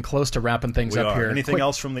 We're getting close to wrapping things up here. Anything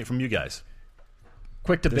else from you guys?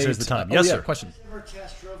 Quick debate. This is the time. Yes, sir. Question. Have you ever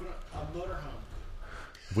test driven a motorhome?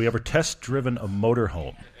 Have we ever test-driven a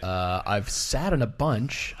motorhome? I've sat in a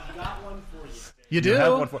bunch. I've got one for you. You do? You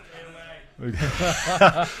have one for...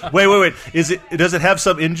 Wait. Does it have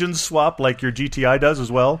some engine swap like your GTI does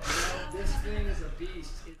as well? This thing is a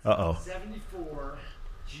beast. It's Uh-oh. 74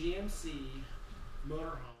 GMC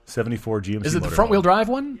motorhome. 74 GMC. Is it the front-wheel drive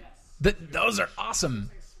one? Yes. Those are awesome.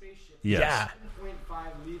 It's like a spaceship. Yes. Yeah.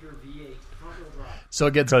 7.5 liter V8 front-wheel drive. So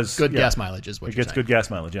it gets good gas mileage, is what it you're gets saying. good gas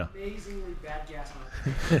mileage. Yeah. Amazingly bad gas mileage.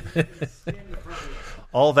 Spin the front wheel.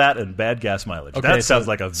 All that and bad gas mileage. Okay, that sounds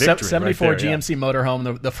like a victory. 74 right there, GMC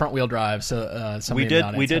motorhome, the front wheel drive. So we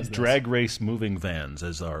did drag race moving vans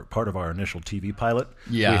as part of our initial TV pilot.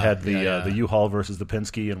 Yeah, we had the U-Haul versus the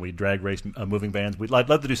Penske, and we drag race moving vans. We'd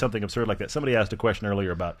love to do something absurd like that. Somebody asked a question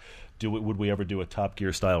earlier about would we ever do a Top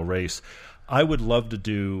Gear style race. I would love to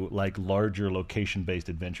do like larger location-based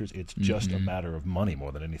adventures. It's just a matter of money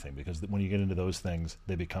more than anything, because when you get into those things,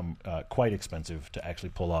 they become quite expensive to actually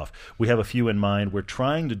pull off. We have a few in mind. We're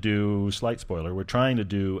trying to do, slight spoiler, we're trying to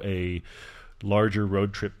do a larger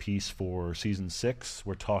road trip piece for season 6.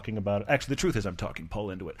 We're talking about it. Actually, the truth is I'm talking Paul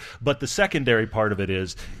into it. But the secondary part of it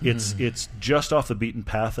is it's just off the beaten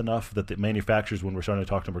path enough that the manufacturers, when we're starting to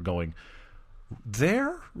talk to them, are going,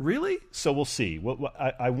 there? Really? So we'll see.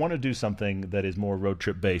 I want to do something that is more road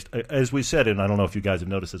trip based. As we said, and I don't know if you guys have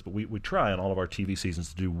noticed this, but we try on all of our TV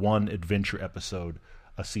seasons to do one adventure episode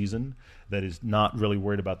a season. that is not really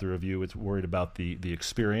worried about the review. It's worried about the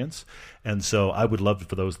experience. And so I would love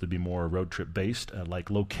for those to be more road trip based, like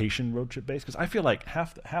location road trip based, because I feel like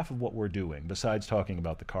half of what we're doing, besides talking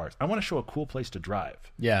about the cars, I want to show a cool place to drive.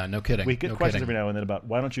 Yeah, no kidding. We get questions every now and then about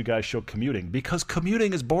why don't you guys show commuting? Because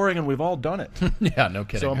commuting is boring and we've all done it. Yeah, no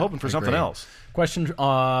kidding. So I'm hoping for something else. Question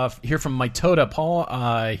here from Mytoda. Paul,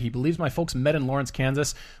 he believes my folks met in Lawrence,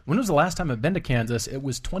 Kansas. When was the last time I've been to Kansas? It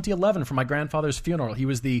was 2011 for my grandfather's funeral. He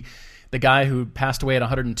was the guy who passed away at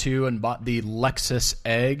 102 and bought the Lexus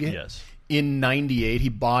Egg. Yes. In 98. He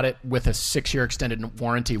bought it with a 6-year extended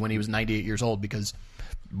warranty when he was 98 years old because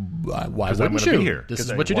why wouldn't you? Be here. This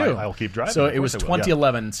is what you do. I'll keep driving. So it was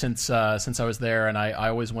 2011 since I was there, and I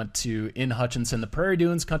always went to in Hutchinson, the Prairie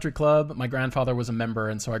Dunes Country Club. My grandfather was a member,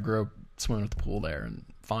 and so I grew up swimming at the pool there, and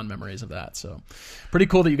fond memories of that. So pretty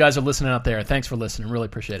cool that you guys are listening out there. Thanks for listening. Really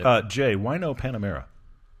appreciate it. Jay, why no Panamera?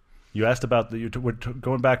 You asked about we're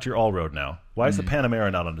going back to your all-road now. Why is the Panamera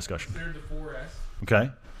not on discussion? Considered the 4S. Okay.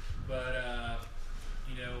 But,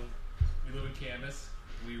 we live in Canvas.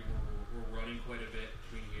 We're running quite a bit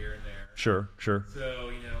between here and there. Sure. So,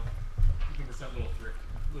 looking for something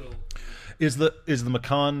little. Is the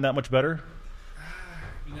Macan that much better?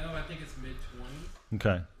 I think it's mid-20s. Okay.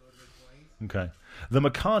 Low to mid-20s. Okay. The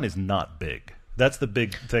Macan is not big. That's the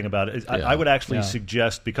big thing about it. I would actually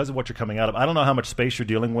suggest, because of what you're coming out of, I don't know how much space you're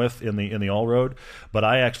dealing with in the all-road, but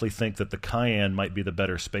I actually think that the Cayenne might be the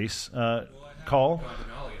better space call.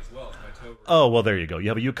 Oh, well, there you go. You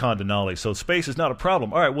have a Yukon Denali, so space is not a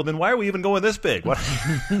problem. All right, well, then why are we even going this big? What?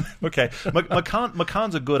 Okay.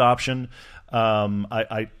 Macan's a good option.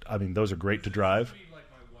 I mean, those are great to drive.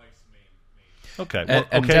 Okay. Well,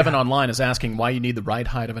 and Devin online is asking why you need the ride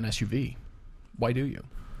height of an SUV. Why do you?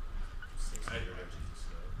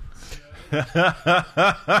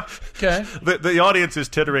 Okay. The audience is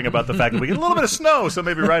tittering about the fact that we get a little bit of snow, so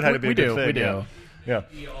maybe ride height would be a good thing. We do. Yeah.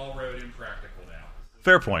 Be all-road impractical now.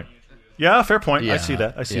 Fair point. Yeah, fair point. Yeah. I see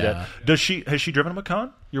that. That. Has she driven a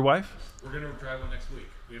Macan? Your wife? We're going to drive one next week.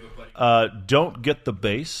 We have a buddy. Don't get the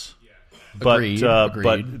base. But Agreed.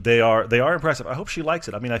 But they are impressive. I hope she likes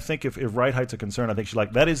it. I mean, I think if ride height's a concern, I think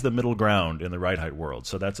that is the middle ground in the ride height world.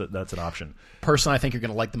 So that's an option. Personally, I think you're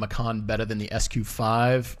going to like the Macan better than the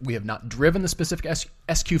SQ5. We have not driven the specific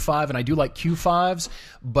SQ5, and I do like Q5s,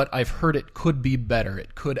 but I've heard it could be better.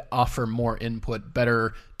 It could offer more input,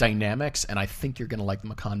 better dynamics, and I think you're going to like the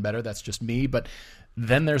Macan better. That's just me, but.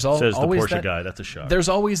 Then there's says always the Porsche guy. That's a shock. There's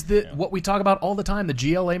always what we talk about all the time, the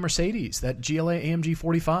GLA Mercedes, that GLA AMG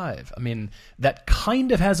 45. I mean, that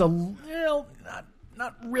kind of has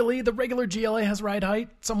not really. The regular GLA has ride height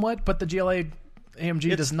somewhat, but the GLA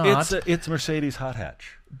AMG does not. It's Mercedes hot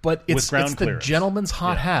hatch, but it's clearance. The gentleman's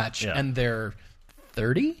hot hatch, and they're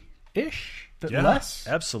 30-ish less.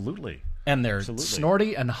 Absolutely, and they're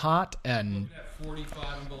snorty and hot and. Looking at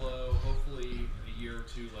 45 and below, hopefully a year or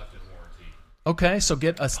two left in warranty. Okay, so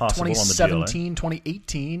get a 2017,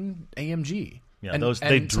 2018 AMG. Yeah,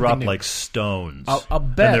 they drop like stones. I'll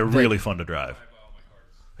bet. And they're really fun to drive.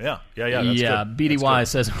 Yeah. That's good. BDY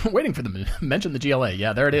says, waiting for them to mention the GLA.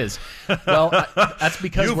 Yeah, there it is. Well, that's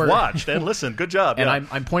because You've watched and listened. Good job. And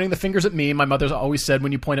I'm pointing the fingers at me. My mother's always said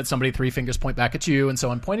when you point at somebody, 3 fingers point back at you. And so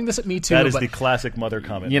I'm pointing this at me too. That is the classic mother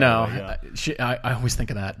comment. I always think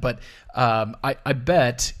of that. But I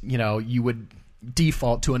bet, you would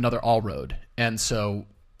default to another all-road. And so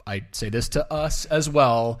I say this to us as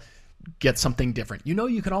well. Get something different.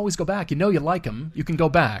 You can always go back. You like them. You can go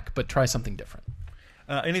back, but try something different.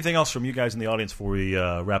 Anything else from you guys in the audience before we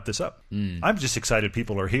wrap this up? I'm just excited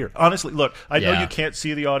people are here. Honestly, look, I know you can't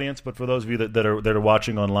see the audience, but for those of you that are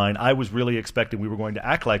watching online, I was really expecting we were going to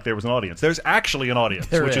act like there was an audience. There's actually an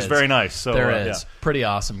audience, which is very nice. So there is. Pretty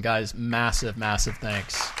awesome, guys. Massive, massive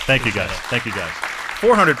thanks. Thank you, guys.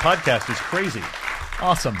 400 podcasts is crazy.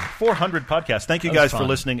 Awesome. 400 podcasts. Thank you guys for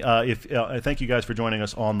listening. Thank you guys for joining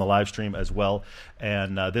us on the live stream as well.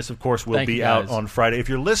 And this, of course, will be out on Friday. If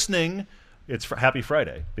you're listening, it's Happy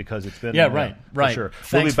Friday because it's been right. For sure.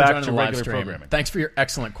 Thanks we'll be back for to regular stream. programming. Thanks for your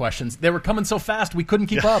excellent questions. They were coming so fast we couldn't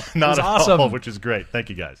keep up. Not it was at awesome. all, which is great. Thank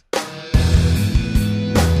you guys.